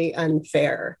fundamentally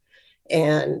unfair.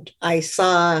 And I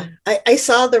saw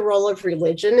the role of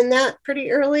religion in that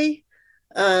pretty early.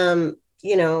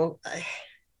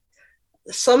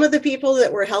 Some of the people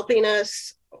that were helping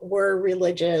us were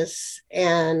religious,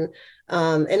 and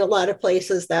in a lot of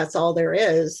places, that's all there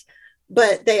is.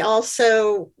 But they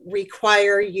also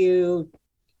require you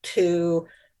to,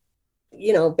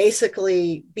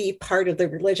 basically be part of the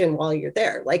religion while you're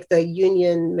there, like the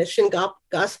Union Mission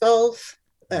Gospels,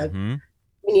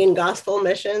 Union Gospel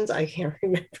Missions. I can't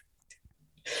remember.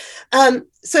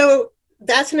 So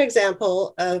that's an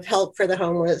example of help for the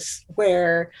homeless,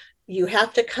 where you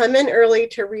have to come in early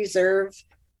to reserve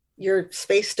your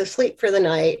space to sleep for the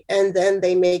night. And then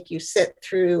they make you sit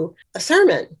through a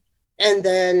sermon. And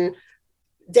then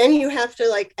you have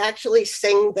to actually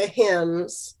sing the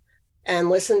hymns and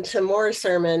listen to more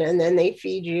sermon. And then they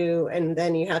feed you. And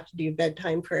then you have to do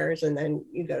bedtime prayers, and then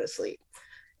you go to sleep.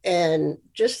 And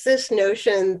just this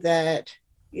notion that,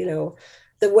 the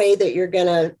way that you're going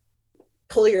to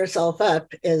pull yourself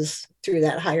up is through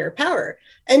that higher power.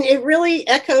 And it really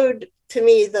echoed to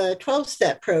me the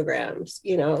 12-step programs,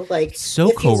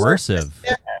 so coercive.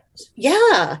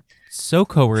 Yeah. So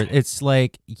coercive. It's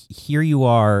like, here you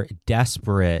are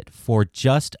desperate for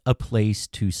just a place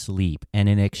to sleep. And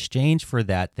in exchange for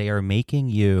that, they are making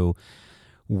you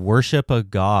worship a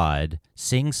god,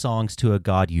 sing songs to a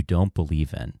god you don't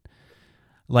believe in.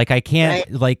 Like, I can't,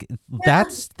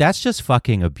 that's just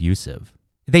fucking abusive.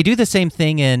 They do the same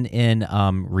thing in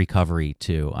recovery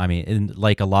too. I mean, in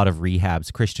a lot of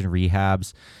rehabs, Christian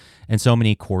rehabs, and so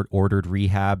many court-ordered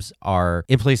rehabs are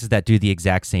in places that do the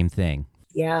exact same thing.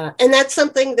 Yeah, and that's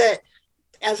something that,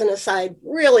 as an aside,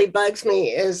 really bugs me,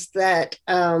 is that,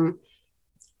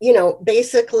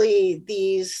 basically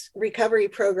these recovery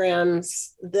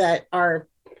programs that are,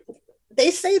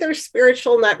 they say they're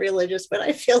spiritual, not religious, but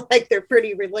I feel like they're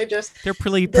pretty religious. They're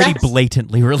pretty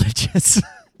blatantly religious.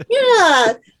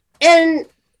 Yeah. And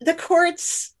the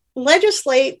courts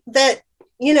legislate that,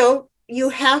 you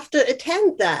have to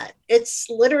attend that. It's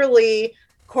literally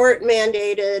court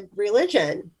mandated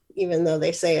religion, even though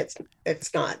they say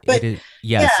it's not. But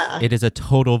it is a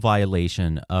total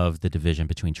violation of the division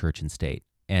between church and state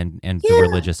and the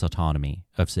religious autonomy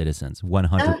of citizens.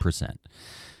 100%.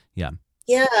 Yeah.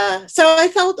 Yeah. So I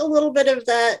felt a little bit of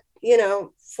that,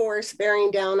 force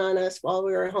bearing down on us while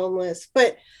we were homeless.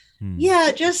 But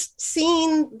just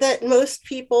seeing that most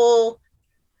people,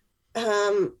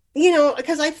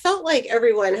 because I felt like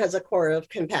everyone has a core of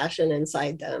compassion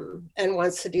inside them and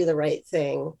wants to do the right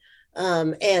thing.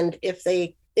 And if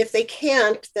they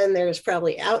can't, then there's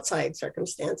probably outside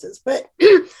circumstances. But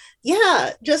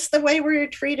just the way we're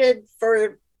treated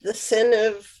for the sin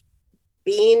of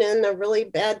being in a really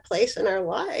bad place in our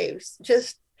lives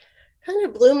just kind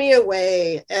of blew me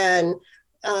away. And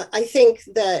I think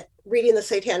that reading the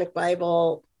Satanic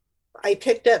Bible, I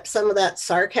picked up some of that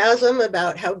sarcasm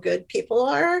about how good people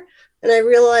are. And I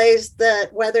realized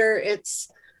that whether it's,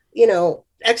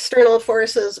 external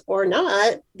forces or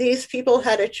not, these people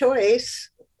had a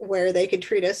choice where they could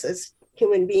treat us as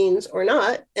human beings or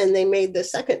not. And they made the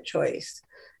second choice.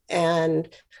 And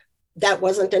that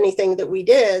wasn't anything that we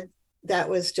did. That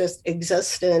was just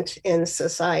existent in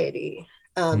society.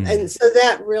 And so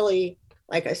that really,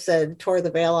 like I said, tore the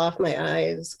veil off my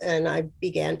eyes. And I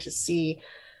began to see,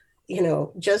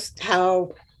 just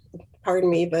how, pardon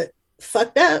me, but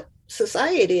fucked up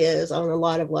society is on a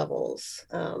lot of levels.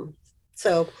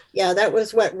 So that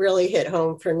was what really hit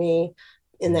home for me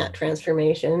in that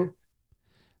transformation.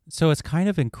 So it's kind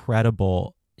of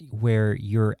incredible where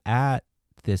you're at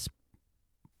this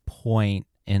point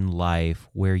in life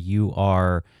where you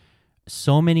are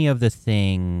so many of the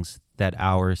things that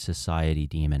our society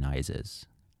demonizes.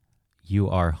 You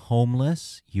are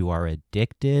homeless, you are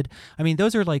addicted. I mean,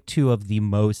 those are like two of the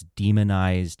most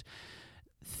demonized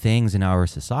things in our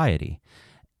society.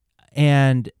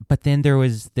 But then there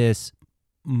was this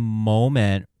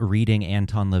moment reading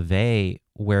Anton LaVey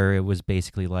where it was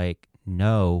basically like,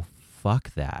 no,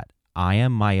 fuck that. I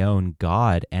am my own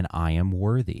God and I am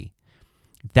worthy.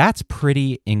 That's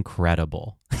pretty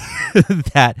incredible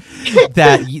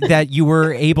that you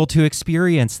were able to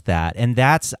experience that. And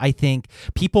that's, I think,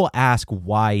 people ask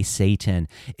why Satan.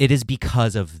 It is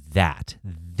because of that.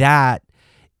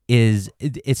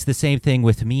 It's the same thing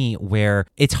with me where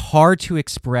it's hard to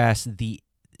express the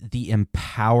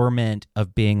empowerment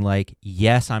of being like,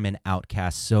 yes, I'm an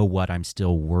outcast, so what? I'm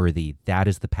still worthy. That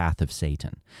is the path of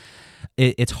Satan.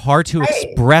 It's hard to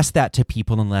express that to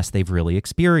people unless they've really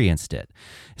experienced it.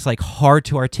 It's like hard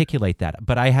to articulate that.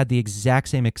 But I had the exact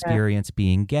same experience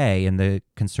being gay in the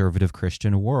conservative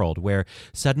Christian world where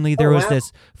suddenly there was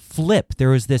this flip, there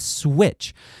was this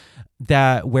switch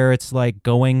where it's like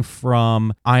going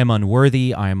from I am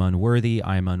unworthy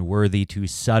to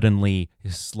suddenly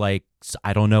it's like,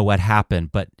 I don't know what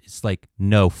happened, but it's like,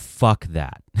 no, fuck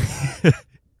that.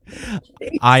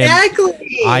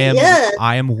 Exactly.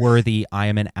 I am worthy. I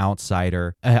am an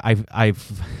outsider. I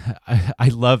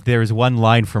love. There's one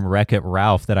line from Wreck-It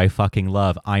Ralph that I fucking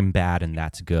love. I'm bad and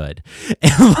that's good.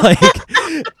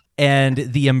 And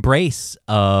the embrace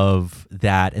of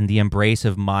that, and the embrace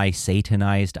of my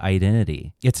Satanized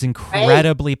identity. It's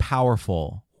incredibly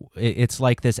powerful. It's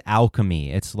like this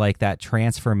alchemy. It's like that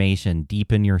transformation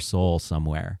deep in your soul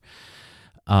somewhere.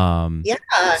 Soul,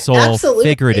 absolutely.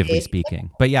 Figuratively speaking.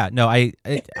 But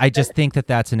I just think that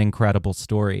that's an incredible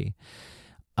story.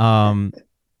 And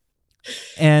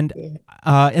in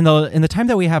the time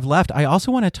that we have left, I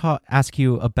also want to ask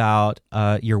you about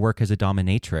your work as a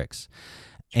dominatrix.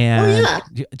 And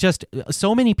just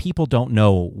so many people don't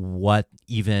know what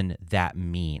even that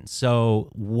means. So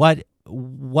what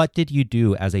did you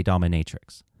do as a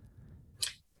dominatrix?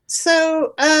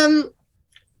 So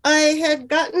I had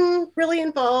gotten really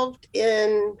involved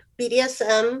in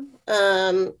BDSM,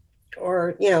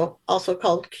 or, also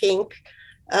called kink,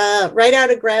 right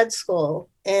out of grad school.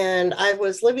 And I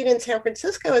was living in San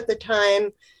Francisco at the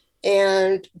time,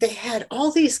 and they had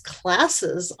all these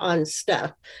classes on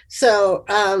stuff. So,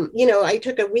 I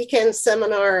took a weekend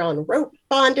seminar on rope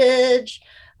bondage.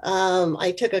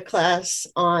 I took a class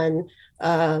on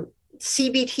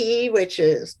CBT, which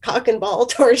is cock and ball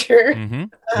torture,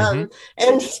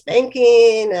 and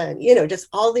spanking, and, just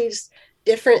all these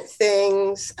different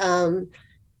things. And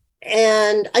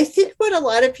I think what a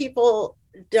lot of people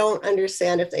don't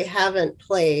understand if they haven't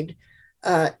played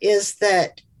is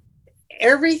that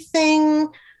everything,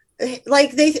 a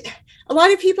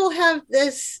lot of people have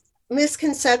this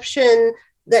misconception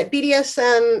that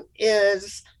BDSM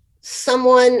is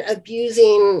someone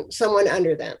abusing someone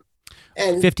under them.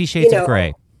 And 50 Shades of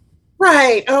Grey.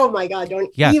 Right. Oh my God.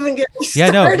 Don't even get me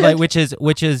started. Yeah, no, like,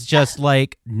 which is just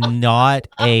like not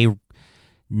a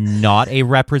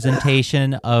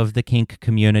representation of the kink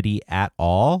community at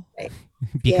all, Right.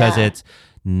 because it's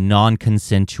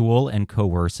non-consensual and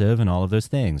coercive and all of those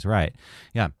things. Right.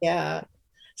 Yeah. Yeah.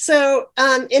 So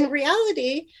in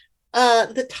reality,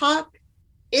 the top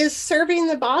is serving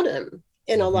the bottom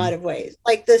in a lot of ways.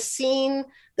 Like the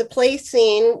play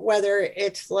scene, whether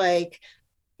it's like,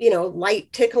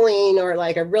 light tickling or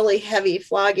like a really heavy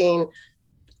flogging,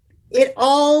 it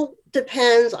all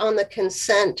depends on the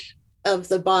consent of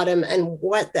the bottom and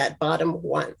what that bottom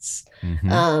wants.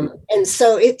 And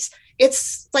so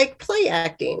it's like play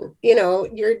acting.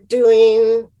 You're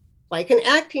doing like an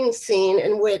acting scene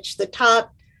in which the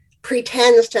top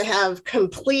pretends to have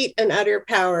complete and utter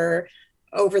power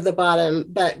over the bottom,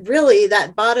 but really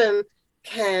that bottom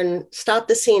can stop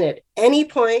the scene at any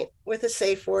point with a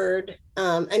safe word.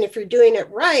 And if you're doing it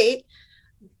right,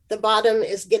 the bottom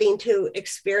is getting to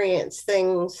experience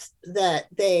things that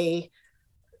they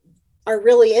are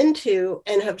really into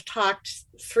and have talked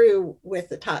through with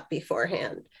the top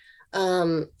beforehand.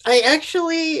 My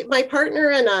partner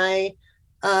and I,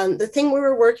 the thing we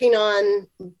were working on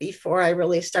before I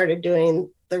really started doing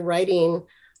the writing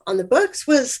on the books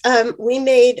was we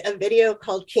made a video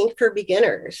called Kink for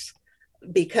Beginners,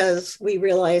 because we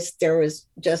realized there was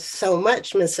just so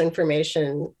much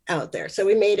misinformation out there. So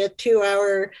we made a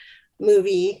 2-hour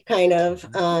movie kind of,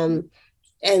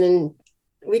 and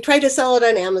we tried to sell it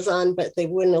on Amazon, but they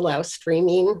wouldn't allow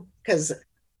streaming because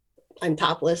I'm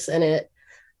topless in it.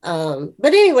 But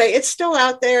anyway, it's still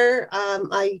out there.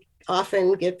 I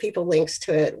often give people links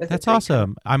to it. That's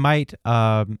awesome. I might,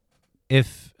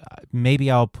 if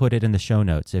maybe I'll put it in the show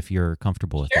notes if you're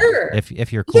comfortable with that.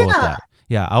 If you're cool with that.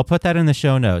 Yeah, I'll put that in the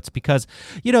show notes because,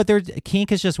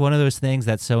 kink is just one of those things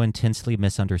that's so intensely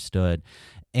misunderstood.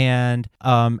 And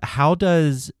I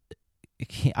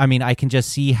can just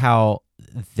see how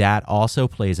that also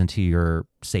plays into your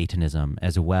Satanism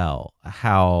as well.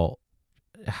 How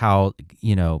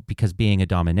because being a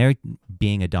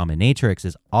dominatrix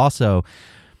is also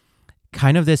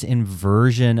kind of this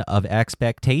inversion of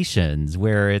expectations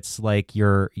where it's like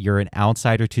you're an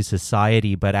outsider to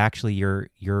society, but actually you're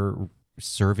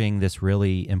serving this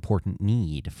really important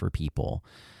need for people.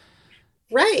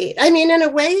 Right. I mean, in a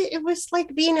way, it was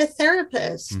like being a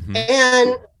therapist.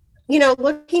 And,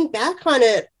 looking back on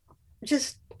it,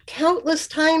 just countless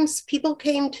times people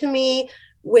came to me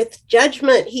with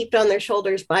judgment heaped on their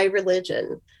shoulders by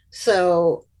religion.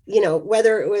 So,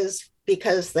 whether it was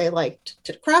because they liked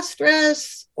to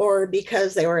cross-dress or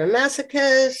because they were a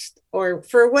masochist or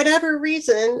for whatever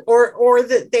reason, or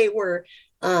that they were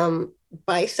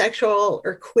bisexual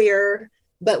or queer,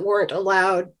 but weren't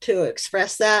allowed to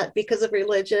express that because of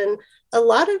religion. A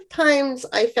lot of times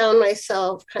I found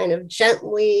myself kind of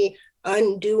gently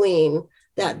undoing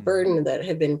that burden that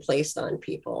had been placed on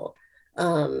people.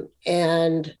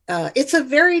 And it's a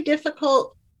very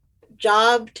difficult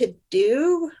job to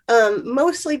do,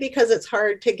 mostly because it's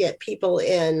hard to get people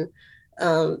in.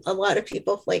 A lot of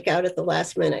people flake out at the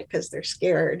last minute because they're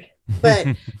scared. But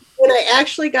when I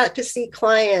actually got to see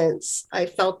clients, I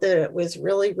felt that it was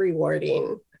really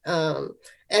rewarding. And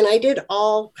I did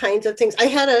all kinds of things.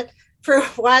 For a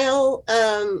while,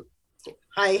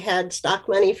 I had stock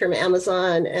money from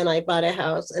Amazon and I bought a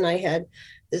house and I had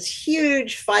this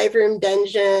huge 5-room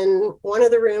dungeon. One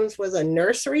of the rooms was a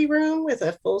nursery room with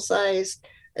a full-size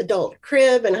adult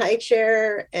crib and high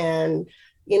chair. And,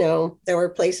 there were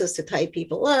places to tie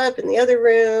people up in the other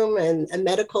room and a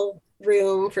medical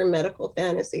room for medical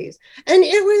fantasies. And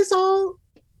it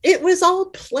was all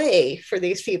play for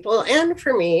these people and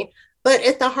for me. But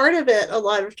at the heart of it, a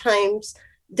lot of times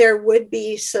there would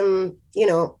be some,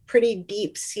 pretty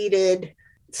deep-seated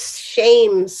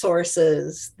shame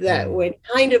sources that would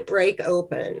kind of break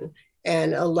open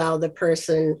and allow the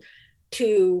person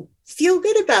to feel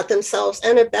good about themselves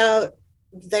and about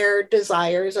their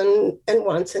desires and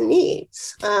wants and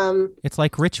needs. It's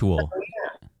like ritual.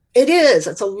 It is.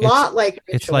 It's a lot like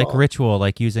ritual. It's like ritual,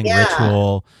 like using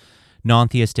ritual,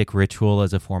 non-theistic ritual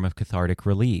as a form of cathartic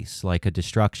release, like a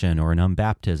destruction or an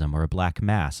unbaptism or a black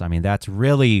mass. I mean, that's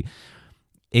really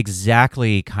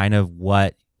exactly kind of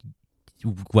what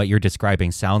you're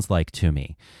describing sounds like to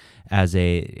me.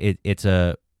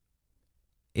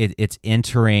 It's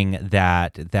entering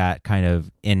that kind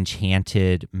of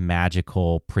enchanted,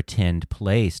 magical, pretend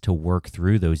place to work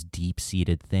through those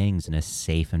deep-seated things in a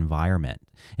safe environment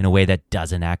in a way that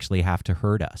doesn't actually have to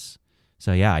hurt us.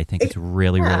 So yeah, I think it's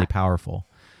really, really powerful.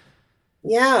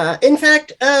 Yeah. In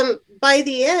fact, by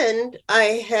the end,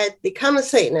 I had become a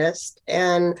Satanist,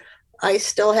 and I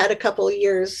still had a couple of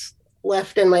years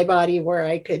left in my body where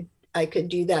I could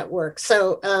do that work.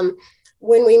 So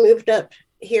when we moved up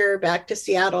here back to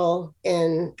Seattle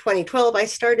in 2012, I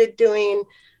started doing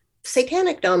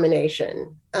satanic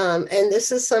domination. And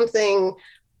this is something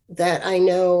that I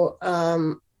know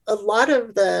a lot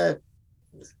of the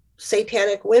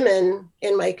satanic women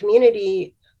in my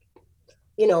community,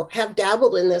 have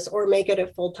dabbled in this or make it a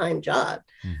full-time job.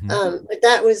 But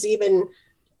that was even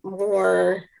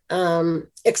more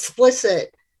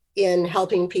explicit in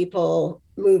helping people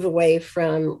move away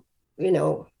from,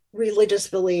 religious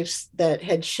beliefs that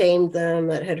had shamed them,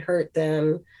 that had hurt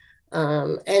them.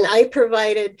 And I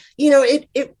provided,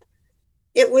 it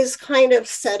was kind of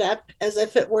set up as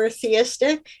if it were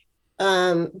theistic,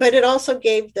 but it also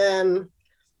gave them,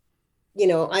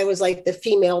 I was like the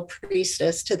female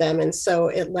priestess to them. And so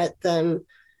it let them,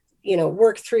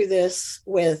 work through this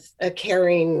with a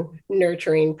caring,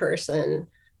 nurturing person,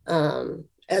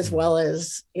 as well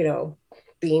as,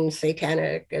 being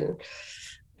satanic. And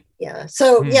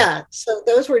so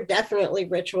those were definitely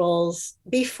rituals.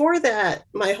 Before that,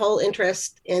 my whole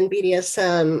interest in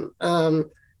BDSM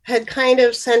had kind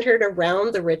of centered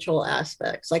around the ritual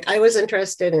aspects. Like I was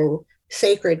interested in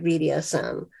sacred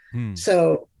BDSM.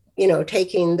 So,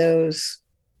 taking those,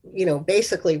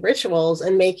 basically rituals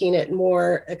and making it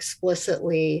more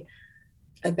explicitly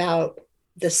about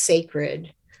the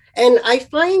sacred. And I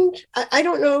find, I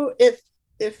don't know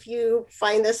if you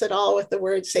find this at all with the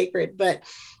word sacred, but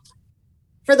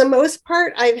for the most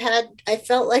part, I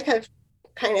felt like I've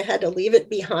kind of had to leave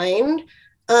it behind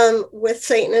with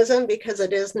Satanism because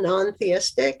it is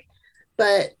non-theistic.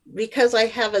 But because I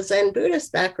have a Zen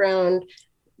Buddhist background,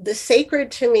 the sacred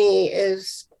to me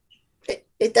is,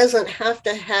 it doesn't have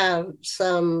to have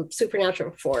some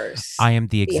supernatural force. I am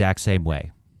the exact same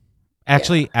way.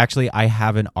 Actually, I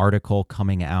have an article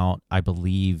coming out, I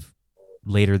believe,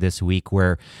 later this week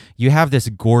where you have this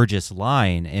gorgeous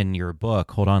line in your book.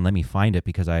 Hold on, let me find it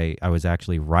because I was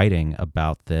actually writing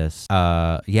about this.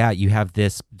 You have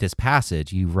this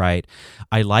passage. You write,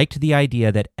 "I liked the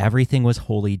idea that everything was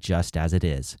holy just as it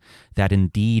is, that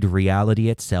indeed reality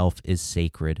itself is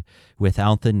sacred,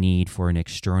 without the need for an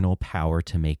external power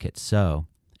to make it so.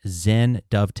 Zen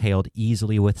dovetailed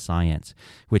easily with science,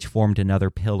 which formed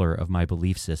another pillar of my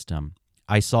belief system.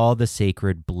 I saw the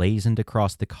sacred blazoned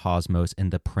across the cosmos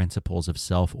in the principles of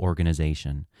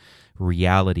self-organization.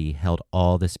 Reality held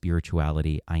all the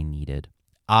spirituality I needed."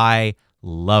 I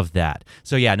love that.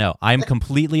 So yeah, no, I'm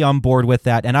completely on board with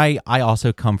that. And I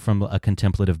also come from a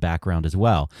contemplative background as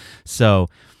well. So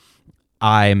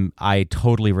I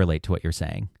totally relate to what you're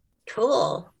saying.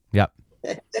 Cool. Yep.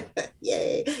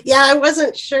 Yay. Yeah, I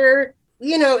wasn't sure.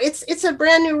 It's a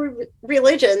brand new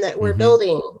religion that we're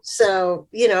building. So,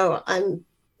 I'm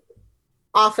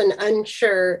often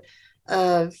unsure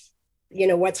of,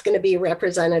 what's going to be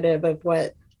representative of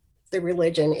what the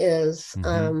religion is.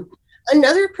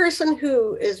 Another person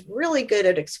who is really good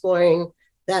at exploring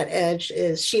that edge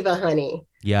is Shiva Honey.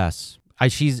 Yes.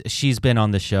 She's been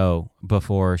on the show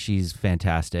before. She's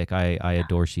fantastic. I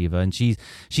adore Shiva, and she's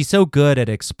so good at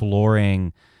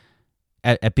exploring,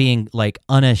 at being like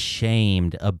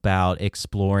unashamed about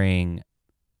exploring,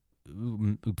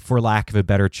 for lack of a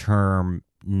better term,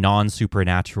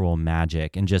 non-supernatural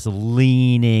magic, and just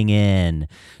leaning in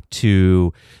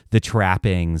to the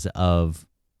trappings of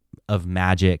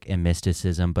magic and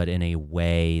mysticism, but in a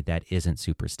way that isn't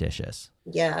superstitious.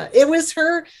 Yeah, it was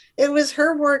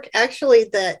her work actually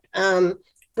that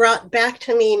brought back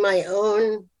to me my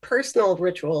own personal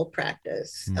ritual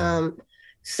practice.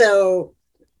 So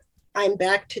I'm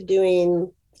back to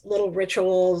doing little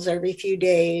rituals every few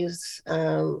days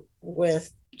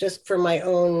with just for my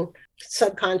own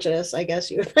subconscious, I guess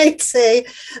you might say,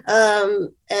 and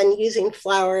using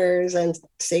flowers and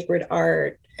sacred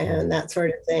art and that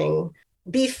sort of thing.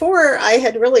 Before, I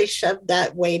had really shoved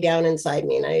that way down inside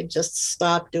me, and I had just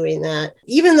stopped doing that.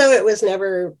 Even though it was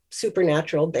never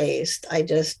supernatural based, I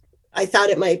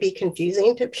thought it might be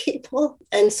confusing to people.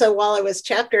 And so while I was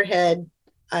chapter head,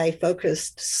 I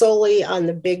focused solely on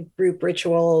the big group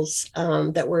rituals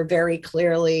that were very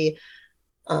clearly,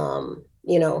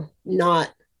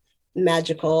 not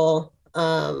magical,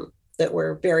 that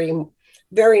were very,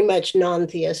 very much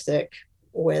non-theistic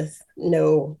with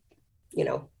no,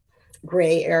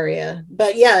 gray area.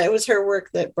 But yeah, it was her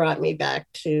work that brought me back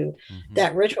to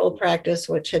that ritual practice,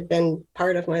 which had been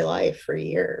part of my life for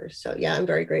years. So yeah, I'm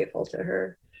very grateful to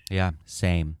her. Yeah,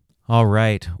 same. All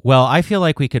right. Well, I feel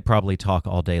like we could probably talk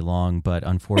all day long, but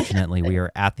unfortunately we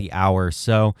are at the hour.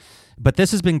 So, but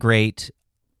this has been great.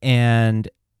 And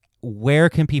where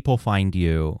can people find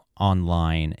you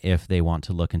online if they want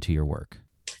to look into your work?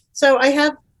 So I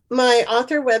have my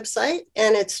author website,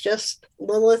 and it's just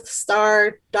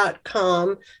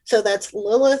lilithstarr.com. So that's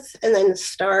Lilith, and then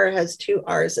Star has 2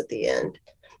 R's at the end.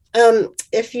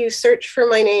 If you search for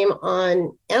my name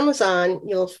on Amazon,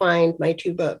 you'll find my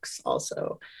 2 books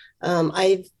also.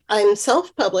 I'm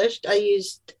self-published. I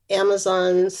used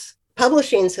Amazon's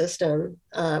publishing system,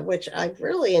 which I've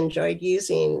really enjoyed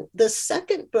using. The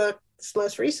second book, this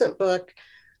most recent book,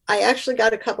 I actually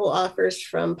got a couple offers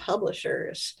from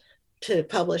publishers to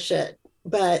publish it,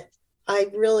 but I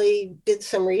really did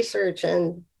some research,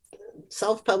 and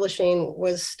self-publishing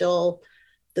was still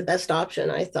the best option,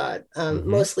 I thought,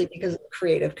 mostly because of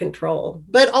creative control,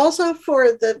 but also for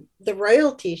the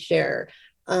royalty share.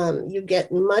 You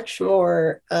get much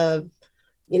more of,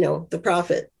 the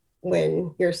profit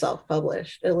when you're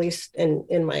self-published, at least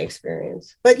in my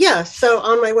experience. But yeah, so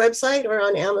on my website or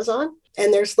on Amazon,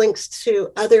 and there's links to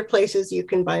other places you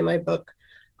can buy my book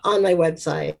on my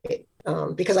website,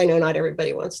 because I know not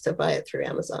everybody wants to buy it through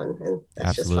Amazon, and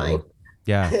that's Absolutely. just fine.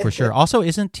 Yeah, for sure. Also,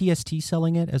 isn't TST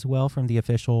selling it as well from the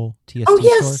official TST Oh,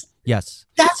 yes. store? Yes.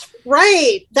 That's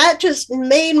right. That just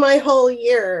made my whole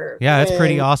year. Yeah, that's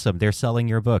pretty awesome. They're selling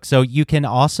your book. So you can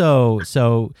also,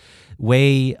 a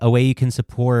way you can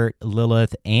support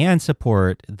Lilith and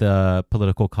support the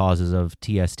political causes of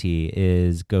TST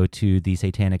is go to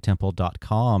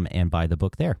thesatanictemple.com and buy the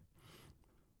book there.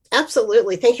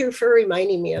 Absolutely. Thank you for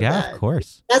reminding me of that. Yeah, of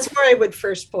course. That's where I would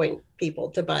first point people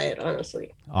to buy it,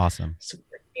 honestly. Awesome.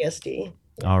 Support TST.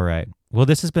 All right. Well,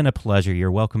 this has been a pleasure.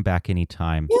 You're welcome back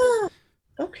anytime. Yeah.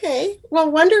 Okay. Well,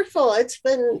 wonderful. It's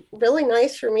been really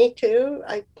nice for me too.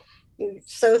 You're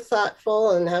so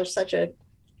thoughtful and have such a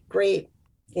great,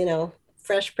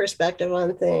 fresh perspective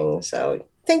on things. So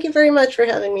thank you very much for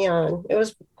having me on. It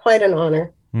was quite an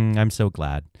honor. I'm so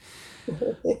glad.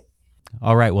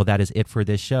 All right, well, that is it for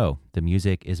this show. The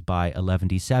music is by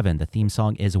 11D7. The theme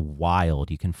song is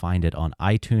Wild. You can find it on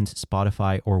iTunes,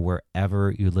 Spotify, or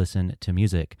wherever you listen to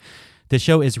music. The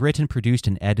show is written, produced,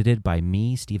 and edited by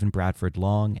me, Stephen Bradford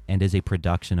Long, and is a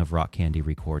production of Rock Candy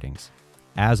Recordings.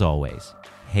 As always,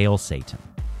 hail Satan,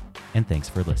 and thanks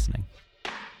for listening.